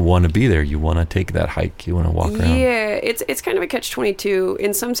like, you want to be there, you want to take that hike, you want to walk around. Yeah, it's kind of a catch-22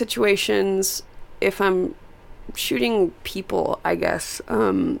 in some situations. If I'm shooting people, I guess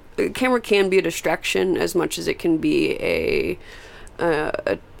the camera can be a distraction as much as it can be a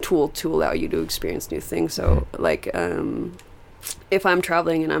tool to allow you to experience new things. So like if I'm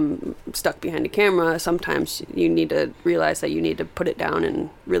traveling and I'm stuck behind a camera, sometimes you need to realize that you need to put it down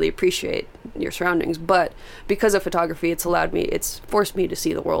and really appreciate your surroundings. But because of photography, it's forced me to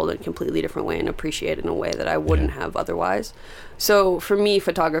see the world in a completely different way and appreciate it in a way that I wouldn't have otherwise. So for me,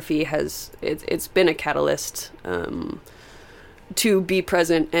 photography it's been a catalyst to be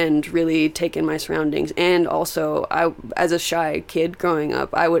present and really take in my surroundings. And also, as a shy kid growing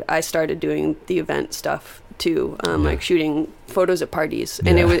up, I started doing the event stuff too, like shooting photos at parties,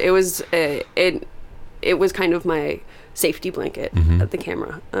 and it was kind of my safety blanket at the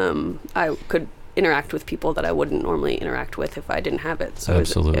camera. I could interact with people that I wouldn't normally interact with if I didn't have it. So it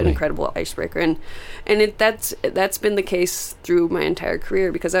was an incredible icebreaker, and that's been the case through my entire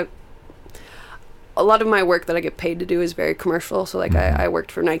career, because a lot of my work that I get paid to do is very commercial. So like I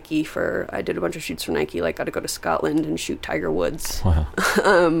worked for Nike I did a bunch of shoots for Nike. Like got to go to Scotland and shoot Tiger Woods. Wow.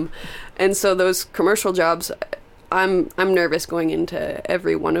 And so those commercial jobs, I'm nervous going into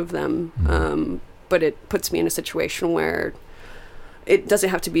every one of them. But it puts me in a situation where it doesn't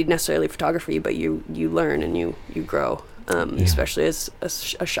have to be necessarily photography, but you learn and you grow. Especially as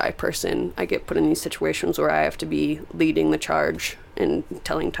a shy person, I get put in these situations where I have to be leading the charge and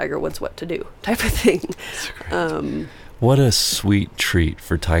telling Tiger Woods what to do, type of thing. What a sweet treat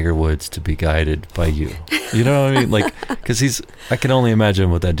for Tiger Woods to be guided by you. You know what I mean? Like, because I can only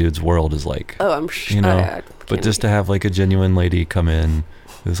imagine what that dude's world is like. Oh, I'm sure. You know, but just to have like a genuine lady come in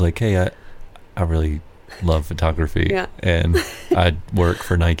who's like, hey, I really love photography, and I work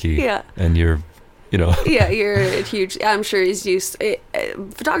for Nike, and you're, you know. You're a huge, I'm sure he's used,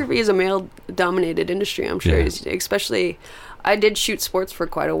 photography is a male-dominated industry, I'm sure, especially, I did shoot sports for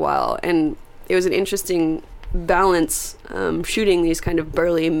quite a while, and it was an interesting balance shooting these kind of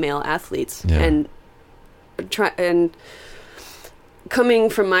burly male athletes, and coming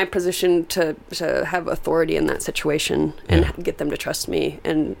from my position to have authority in that situation and get them to trust me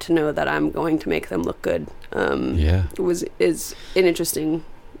and to know that I'm going to make them look good is an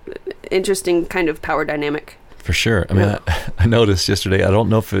interesting kind of power dynamic. For sure. I mean, I noticed yesterday, I don't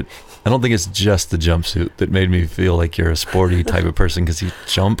think it's just the jumpsuit that made me feel like you're a sporty type of person, because you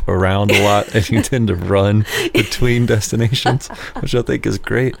jump around a lot and you tend to run between destinations, which I think is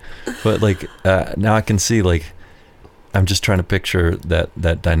great. But like now I can see, like, I'm just trying to picture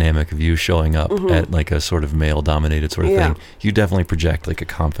that dynamic of you showing up at like a sort of male dominated sort of thing. You definitely project like a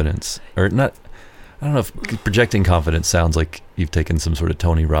confidence, or not. I don't know if projecting confidence sounds like you've taken some sort of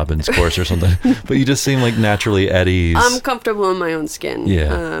Tony Robbins course or something, but you just seem like naturally at ease. I'm comfortable in my own skin.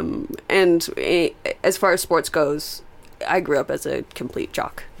 Yeah. And as far as sports goes, I grew up as a complete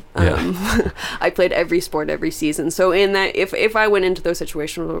jock. I played every sport every season. So in that, if I went into those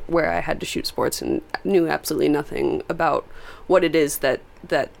situations where I had to shoot sports and knew absolutely nothing about what it is that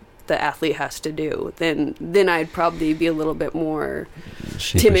the athlete has to do, then I'd probably be a little bit more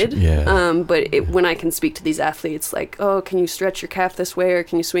timid. But when I can speak to these athletes, like, oh, can you stretch your calf this way, or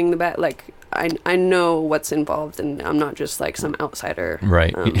can you swing the bat? Like, I know what's involved, and I'm not just like some outsider.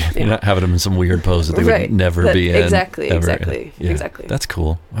 Right. You're not having them in some weird pose that they would never be in. Exactly. Exactly. That's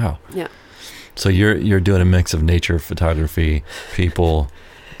cool. Wow. Yeah. So you're doing a mix of nature photography, people,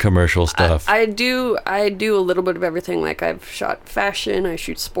 commercial stuff. I do a little bit of everything. Like, I've shot fashion, I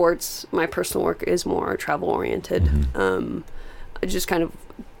shoot sports. My personal work is more travel oriented. Just kind of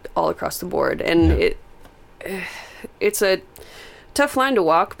all across the board. And it's a tough line to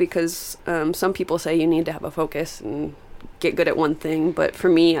walk, because some people say you need to have a focus and get good at one thing, but for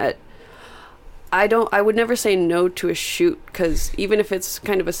me, I would never say no to a shoot, because even if it's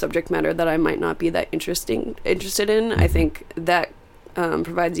kind of a subject matter that I might not be that interested in, I think that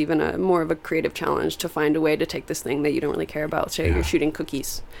provides even more of a creative challenge to find a way to take this thing that you don't really care about. Say you're shooting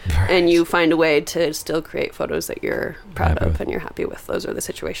cookies, and you find a way to still create photos that you're proud of and you're happy with. Those are the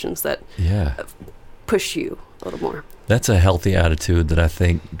situations that push you a little more. That's a healthy attitude that I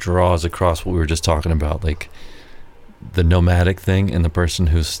think draws across what we were just talking about, like the nomadic thing and the person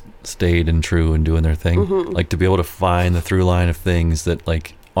who's stayed and true and doing their thing. Like, to be able to find the through line of things that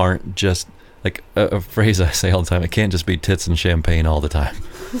like aren't just like a phrase I say all the time. It can't just be tits and champagne all the time.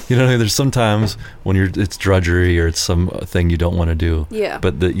 You know, there's sometimes when it's drudgery or it's something you don't want to do. Yeah.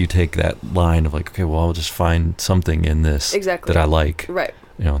 But that you take that line of like, okay, well, I'll just find something in this that I like. Right.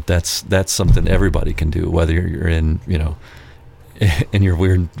 You know, that's something everybody can do, whether you're in, you know, in your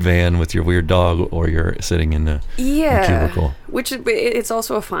weird van with your weird dog, or you're sitting in a cubicle. Which it's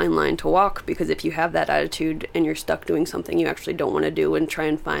also a fine line to walk, because if you have that attitude and you're stuck doing something you actually don't want to do, and try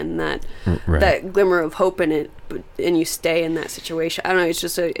and find that glimmer of hope in it, and you stay in that situation, I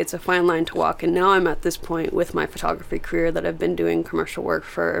don't know, it's a fine line to walk. And now I'm at this point with my photography career that I've been doing commercial work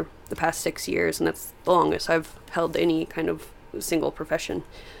for the past 6 years, and that's the longest I've held any kind of single profession.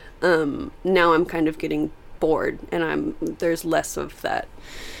 Now I'm kind of getting bored, and there's less of that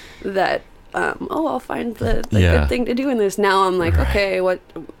I'll find the good thing to do in this. Now I'm like, okay, what,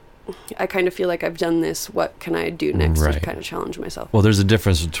 I kind of feel like I've done this, what can I do next to kind of challenge myself? Well, there's a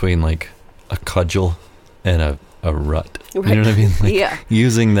difference between like a cudgel and a rut. You know what I mean? Like,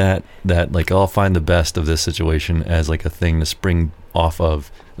 using that like, I'll find the best of this situation as like a thing to spring off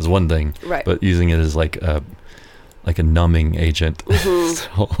of is one thing, but using it as like a numbing agent,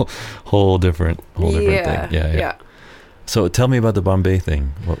 whole different thing. Yeah. So tell me about the Bombay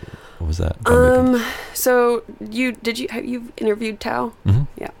thing. What was that? So you've interviewed Tao?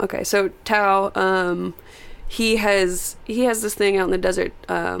 Yeah. Okay. So Tao, he has this thing out in the desert,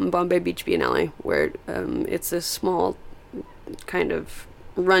 Bombay Beach Biennale, where it's this small kind of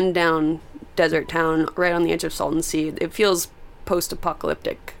rundown desert town right on the edge of Salton Sea. It feels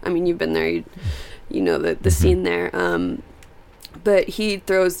post-apocalyptic. I mean, you've been there, you know the scene there. But he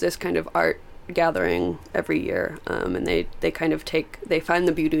throws this kind of art gathering every year, and they kind of they find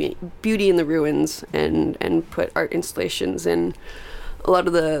the beauty in the ruins and put art installations in a lot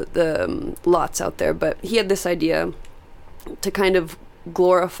of the lots out there. But he had this idea to kind of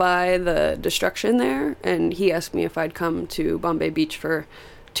glorify the destruction there, and he asked me if I'd come to Bombay Beach for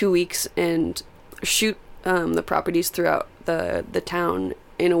 2 weeks and shoot the properties throughout the town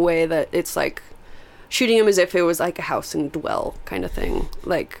in a way that it's like shooting them as if it was like a house and dwell kind of thing,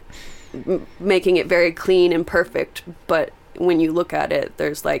 like making it very clean and perfect, but when you look at it,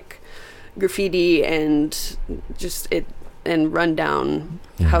 there's like graffiti and just it and rundown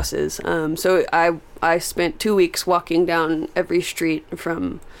houses. So I spent 2 weeks walking down every street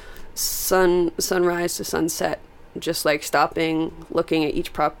from sunrise to sunset, just like stopping, looking at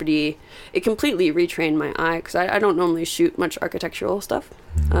each property. It completely retrained my eye, because I don't normally shoot much architectural stuff.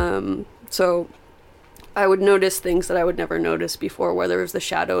 So I would notice things that I would never notice before, whether it was the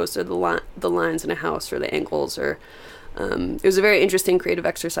shadows or the lines in a house or the angles. Or it was a very interesting creative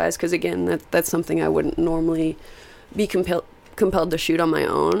exercise, because again, that's something I wouldn't normally be compelled to shoot on my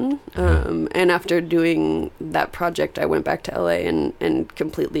own. And after doing that project, I went back to LA and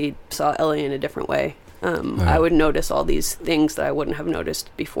completely saw LA in a different way. I would notice all these things that I wouldn't have noticed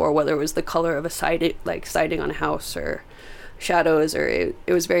before, whether it was the color of a siding on a house or shadows, or it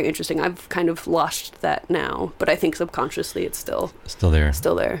was very interesting. I've kind of lost that now, but I think subconsciously it's still there.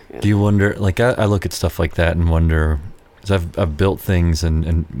 Yeah. Do you wonder, like I look at stuff like that and wonder, because I've built things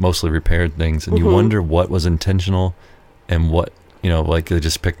and mostly repaired things, and you wonder what was intentional and what, like they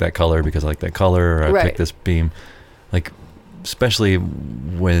just picked that color because I like that color, or I picked this beam, like especially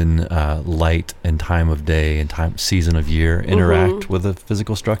when light and time of day and season of year interact with a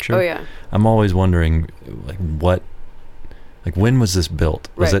physical structure. Oh yeah. I'm always wondering, when was this built?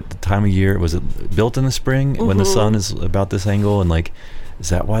 Was it the time of year? Was it built in the spring when the sun is about this angle, and is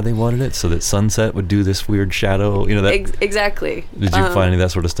that why they wanted it, so that sunset would do this weird shadow? Exactly. Did you find any of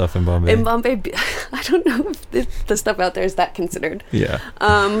that sort of stuff in Bombay? In Bombay, I don't know if the stuff out there is that considered. Yeah.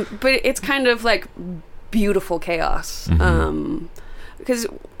 But it's kind of like beautiful chaos. Because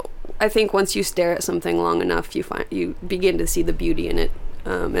I think once you stare at something long enough, you begin to see the beauty in it,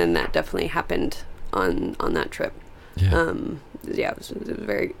 and that definitely happened on that trip. Yeah.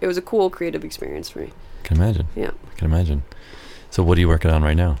 It was a cool creative experience for me. Can imagine. Yeah. I can imagine. So what are you working on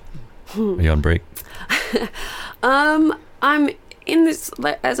right now? Are you on break? I'm in this,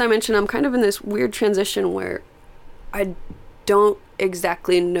 as I mentioned, I'm kind of in this weird transition where I don't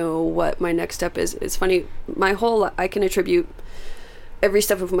exactly know what my next step is. It's funny, I can attribute every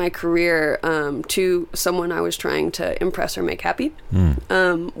step of my career to someone I was trying to impress or make happy,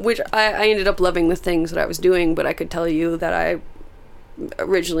 which I ended up loving the things that I was doing, but I could tell you that I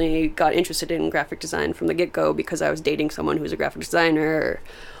originally got interested in graphic design from the get-go because I was dating someone who was a graphic designer,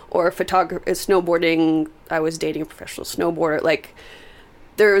 or snowboarding. I was dating a professional snowboarder. Like,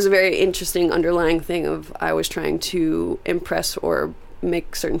 there was a very interesting underlying thing of I was trying to impress or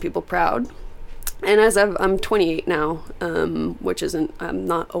make certain people proud. And as I'm 28 now, which I'm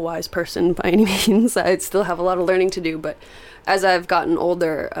not a wise person by any means. I still have a lot of learning to do, but as I've gotten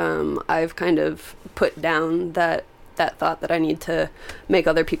older, I've kind of put down that thought that I need to make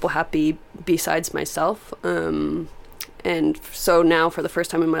other people happy besides myself. And so now, for the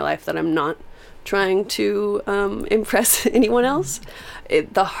first time in my life, that I'm not trying to impress anyone else,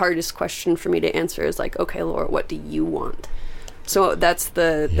 the hardest question for me to answer is like, okay, Laura, what do you want? So that's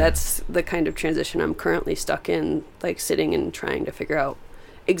the kind of transition I'm currently stuck in, like sitting and trying to figure out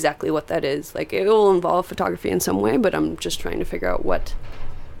exactly what that is. Like, it will involve photography in some way, but I'm just trying to figure out what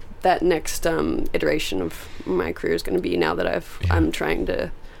that next iteration of my career is going to be now that I'm trying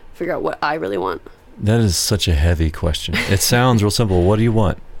to figure out what I really want. That is such a heavy question. It sounds real simple. What do you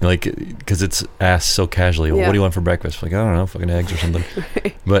want? Like, because it's asked so casually. Well, what do you want for breakfast? Like, I don't know, fucking eggs or something.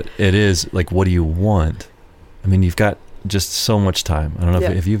 Right. But it is like, what do you want? I mean, you've got just so much time. I don't know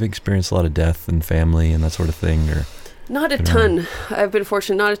if you've experienced a lot of death and family and that sort of thing, or not a ton. I've been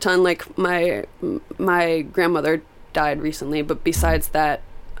fortunate, not a ton. Like, my grandmother died recently, but besides that,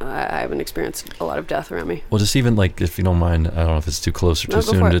 I haven't experienced a lot of death around me. Well, just even like, if you don't mind, I don't know if it's too close or too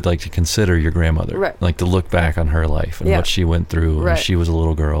soon to consider your grandmother, right? Like, to look back on her life and what she went through. Right. She was a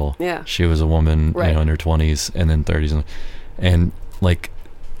little girl. Yeah. She was a woman, in her 20s and then 30s, and like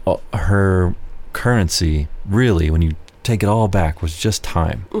her currency, really, when you take it all back was just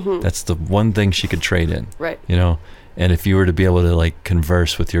time. That's the one thing she could trade in. Right. You know, and if you were to be able to like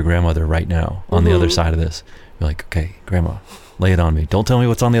converse with your grandmother right now on the other side of this, you're like, okay, grandma, lay it on me. Don't tell me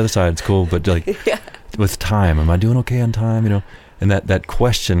what's on the other side. It's cool, but like with time, am I doing okay on time? You know, and that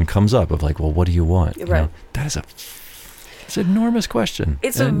question comes up of like, well, what do you want? You know? That is it's an enormous question.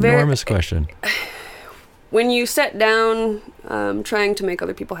 It's an enormous question. When you sit down trying to make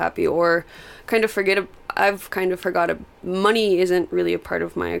other people happy, or kind of I've kind of forgot money isn't really a part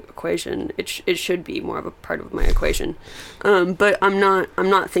of my equation. It should be more of a part of my equation. But I'm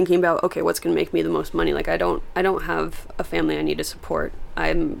not thinking about, okay, what's going to make me the most money? Like I don't have a family I need to support.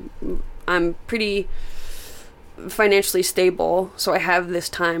 I'm pretty financially stable, so I have this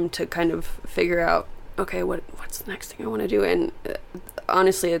time to kind of figure out, okay, what's the next thing I want to do? And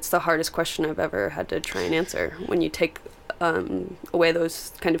honestly, it's the hardest question I've ever had to try and answer when you take away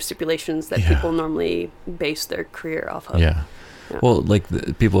those kind of stipulations that people normally base their career off of. Yeah. Well, like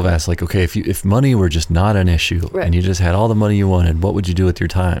people have asked, like, okay, if money were just not an issue and you just had all the money you wanted, what would you do with your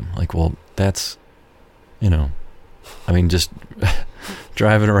time? Like, well, that's, you know, I mean, just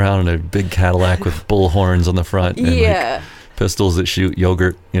driving around in a big Cadillac with bull horns on the front and like pistols that shoot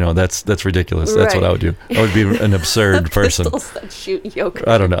yogurt, you know, that's ridiculous. That's what I would do. I would be an absurd person. Pistols that shoot yogurt.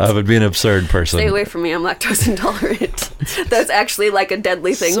 I don't know. I would be an absurd person. Stay away from me. I'm lactose intolerant. That's actually like a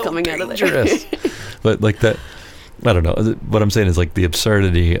deadly thing coming out of there. But like that, I don't know. What I'm saying is like the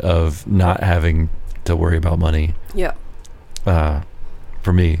absurdity of not having to worry about money. Yeah.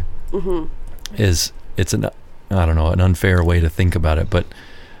 For me, it's an unfair way to think about it. But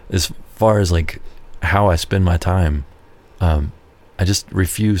as far as like how I spend my time, I just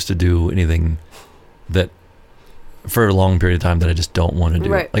refuse to do anything that for a long period of time that I just don't want to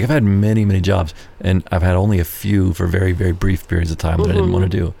do. Right. Like I've had many, many jobs, and I've had only a few for very, very brief periods of time that I didn't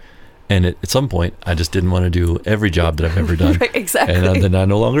want to do. And at some point, I just didn't want to do every job that I've ever done. Exactly. And then I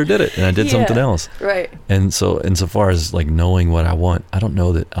no longer did it, and I did something else. Right. And so, insofar as like knowing what I want, I don't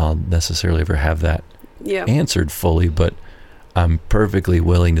know that I'll necessarily ever have that answered fully, but I'm perfectly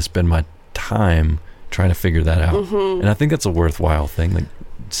willing to spend my time trying to figure that out. And I think that's a worthwhile thing, like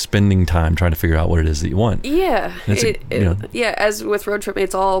spending time trying to figure out what it is that you want. Yeah. As with road trip,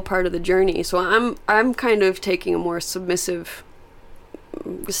 it's all part of the journey. So I'm kind of taking a more submissive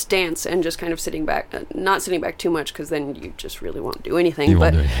stance and just kind of sitting back, not sitting back too much, because then you just really won't do anything.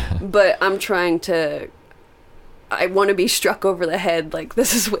 But I'm trying to, I want to be struck over the head like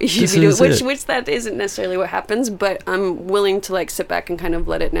this is what you should be doing, which that isn't necessarily what happens, but I'm willing to like sit back and kind of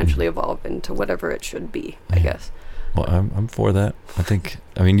let it naturally evolve into whatever it should be, I guess. Well, I'm for that.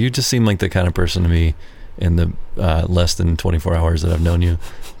 I mean, you just seem like the kind of person to me in the less than 24 hours that I've known you,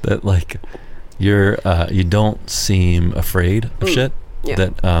 that like you don't seem afraid of shit. Yeah.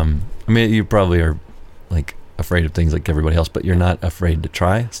 That I mean, you probably are like afraid of things like everybody else, but you're not afraid to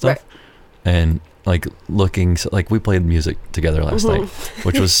try stuff. And like like we played music together last night,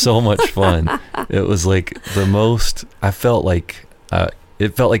 which was so much fun. It was like the most, I felt like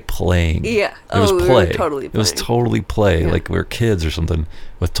it felt like playing. Yeah. It was play. We totally playing. It was totally play. Yeah. Like we were kids or something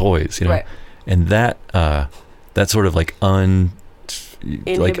with toys, you know. Right. And that sort of like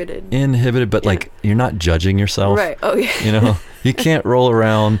inhibited, but like you're not judging yourself. Right. Oh yeah. You know, you can't roll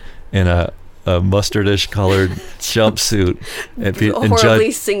around in a mustardish colored jumpsuit and horribly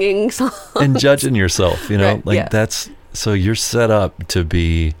singing songs and judging yourself, you know. That's, so you're set up to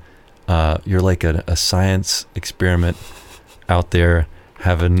be you're like a science experiment out there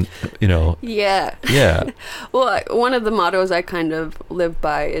having, you know. Yeah. Well, one of the mottos I kind of live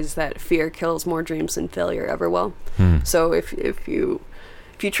by is that fear kills more dreams than failure ever will. So if you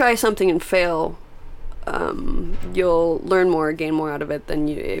try something and fail, you'll learn more, gain more out of it than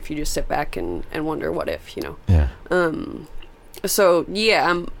if you just sit back and wonder what if, you know. Yeah. So yeah,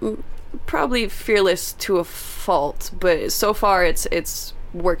 I'm probably fearless to a fault, but so far it's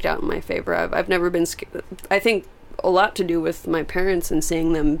worked out in my favor. I've never been scared. I think a lot to do with my parents and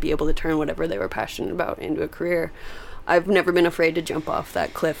seeing them be able to turn whatever they were passionate about into a career. I've never been afraid to jump off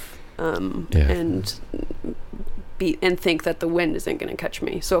that cliff and think that the wind isn't going to catch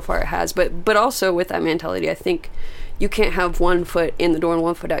me. So far it has, but also with that mentality, I think you can't have one foot in the door and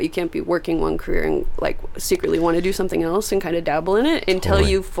one foot out. You can't be working one career and like secretly want to do something else and kind of dabble in it until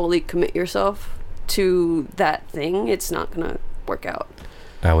you fully commit yourself to that thing. It's not going to work out.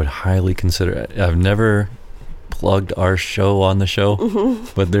 I would highly consider it. I've never plugged our show on the show,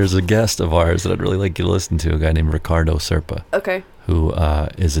 but there's a guest of ours that I'd really like you to listen to, a guy named Ricardo Serpa. Okay. Who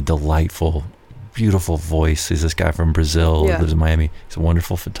is a delightful, beautiful voice. He's this guy from Brazil, lives in Miami. He's a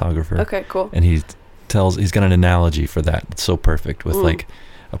wonderful photographer. Okay, cool. And he's got an analogy for that. It's so perfect with like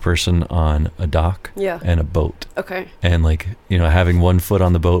a person on a dock Yeah. and a boat. Okay. And like, you know, having one foot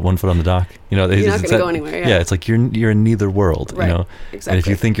on the boat, one foot on the dock, you know, You're not going to go anywhere. Yeah. It's like you're in neither world, Right. you know. Exactly. And if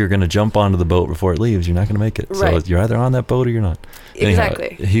you think you're going to jump onto the boat before it leaves, you're not going to make it. Right. So you're either on that boat or you're not.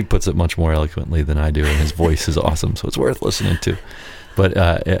 Exactly. Anyhow, he puts it much more eloquently than I do, and his voice is awesome, so it's worth listening to. But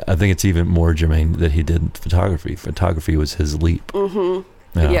I think it's even more germane that he did photography. Photography was his leap.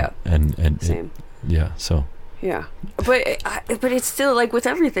 Mm-hmm. Yeah. And Same. So. Yeah, but it's still like with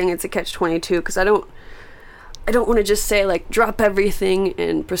everything, it's a catch-22 because I don't want to just say like drop everything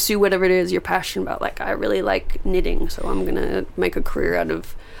and pursue whatever it is you're passionate about. Like I really like knitting, so I'm gonna make a career out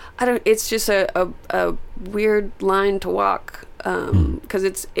of. It's just a weird line to walk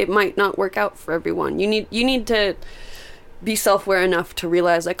because it might not work out for everyone. You need to be self-aware enough to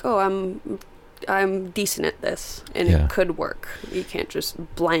realize like, oh, I'm decent at this and it could work. You can't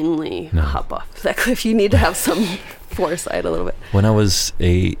just blindly hop off that cliff. You need to have some foresight a little bit. When I was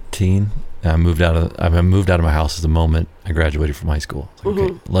 18, I moved out of my house at the moment I graduated from high school. Like,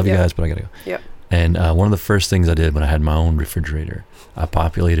 okay, love you guys, but I gotta go. Yep. And one of the first things I did when I had my own refrigerator, I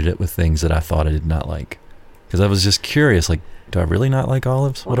populated it with things that I thought I did not like, because I was just curious, like, do I really not like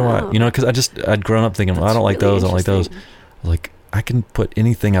olives? What do I, you know, because I'd grown up thinking, well, I don't like those, I don't like those. Like, I can put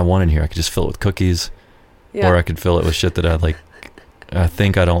anything I want in here. I could just fill it with cookies, or I could fill it with shit that I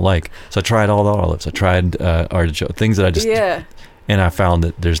think I don't like. So I tried all the olives. I tried artichoke, things that I just, and I found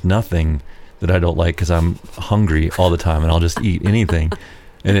that there's nothing that I don't like because I'm hungry all the time and I'll just eat anything.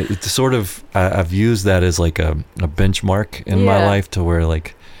 And it's sort of, I've used that as like a benchmark in my life to where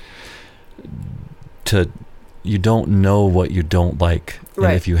like, you don't know what you don't like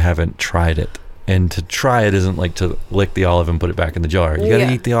and if you haven't tried it. And to try it isn't like to lick the olive and put it back in the jar. You got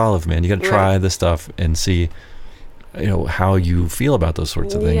to eat the olive, man. You got to try the stuff and see, you know, how you feel about those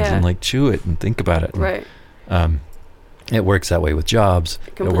sorts of things and like chew it and think about it. Right. It works that way with jobs.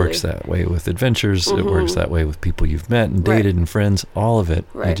 Completely. It works that way with adventures. It works that way with people you've met and dated and friends. All of it.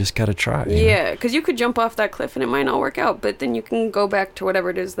 You just got to try. Yeah, because you could jump off that cliff and it might not work out, but then you can go back to whatever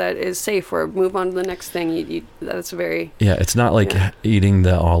it is that is safe or move on to the next thing. That's very... Yeah, it's not like eating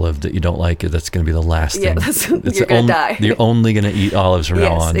the olive that you don't like. That's going to be the last thing. Yeah, you're going to die. You're only going to eat olives from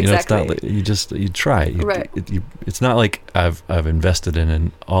now on. Exactly. You know, it's not like, you try. It's not like I've invested in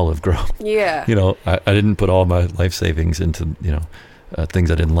an olive grow. Yeah. You know, I didn't put all my life savings into, you know,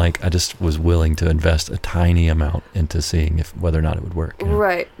 things I didn't like. I just was willing to invest a tiny amount into seeing whether or not it would work. You know?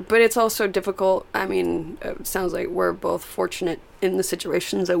 Right. But it's also difficult. I mean, it sounds like we're both fortunate in the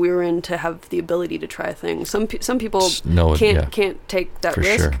situations that we were in to have the ability to try things. Some people can't take that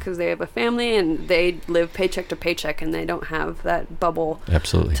risk because they have a family and they live paycheck to paycheck and they don't have that bubble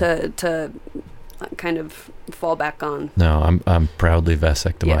to kind of fall back on. No, I'm proudly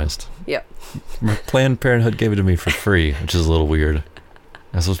vasectomized. Yeah. Planned Parenthood gave it to me for free, which is a little weird.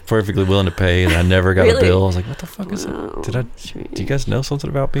 I was perfectly willing to pay, and I never got a bill. I was like, "What the fuck is it? Do you guys know something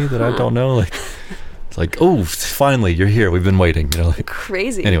about me that I don't know?" Like, it's like, "Oh, finally, you're here. We've been waiting." You know, like,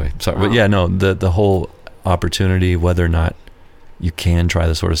 crazy. Anyway, sorry, but yeah, no, the whole opportunity, whether or not you can try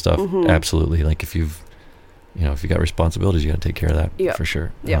this sort of stuff, absolutely. Like, if you got responsibilities, you got to take care of that for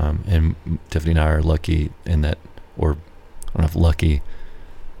sure. Yeah. And Tiffany and I are lucky in that, or I don't know if lucky,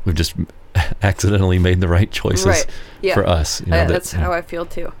 we've just accidentally made the right choices for us. You know, that's how I feel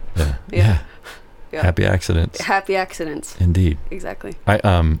too. Yeah. Happy accidents. Happy accidents. Indeed. Exactly. I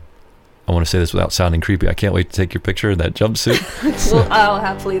want to say this without sounding creepy. I can't wait to take your picture in that jumpsuit. Well, I'll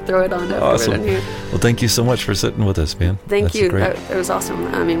happily throw it on. Awesome. Well, thank you so much for sitting with us, man. Thank you. It was awesome.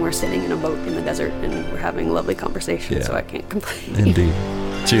 I mean, we're sitting in a boat in the desert and we're having a lovely conversation, so I can't complain. Indeed.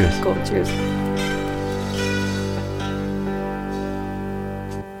 Cheers. Cool. Cheers.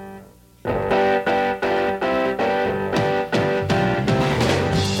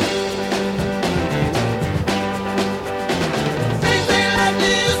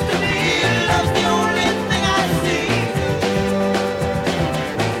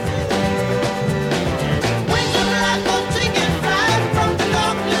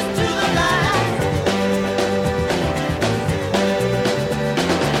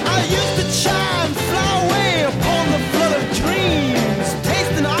 I used to try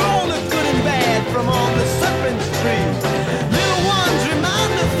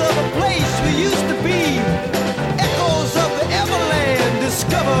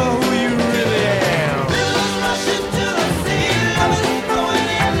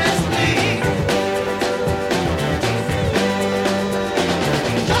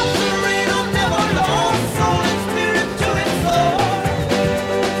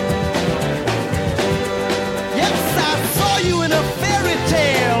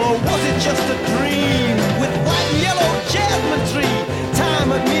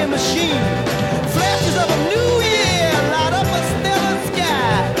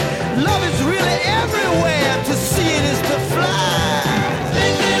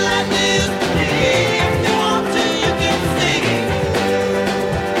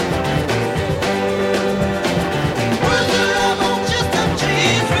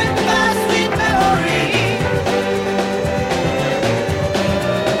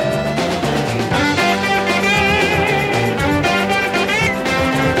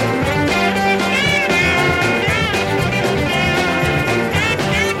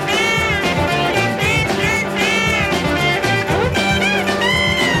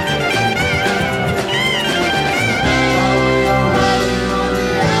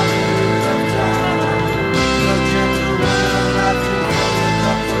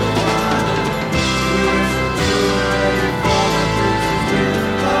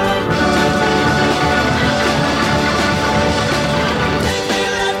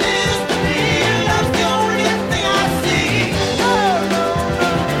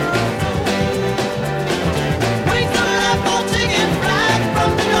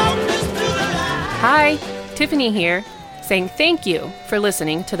Tiffany here, saying thank you for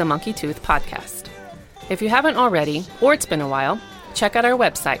listening to the Monkey Tooth Podcast. If you haven't already, or it's been a while, check out our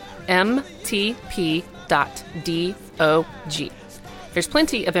website, mtp.dog. There's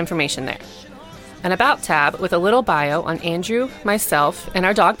plenty of information there. An About tab with a little bio on Andrew, myself, and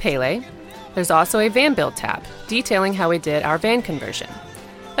our dog Pele. There's also a van build tab detailing how we did our van conversion.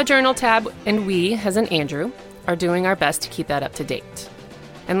 A journal tab, and we, as in Andrew, are doing our best to keep that up to date.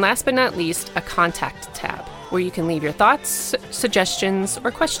 And last but not least, a contact tab where you can leave your thoughts, suggestions,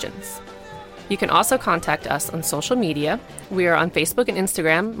 or questions. You can also contact us on social media. We are on Facebook and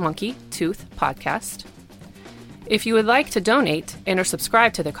Instagram, Monkey Tooth Podcast. If you would like to donate and or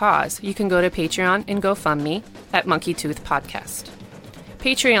subscribe to the cause, you can go to Patreon and GoFundMe at Monkey Tooth Podcast.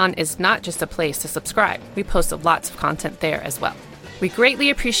 Patreon is not just a place to subscribe. We post lots of content there as well. We greatly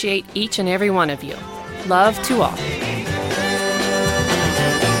appreciate each and every one of you. Love to all.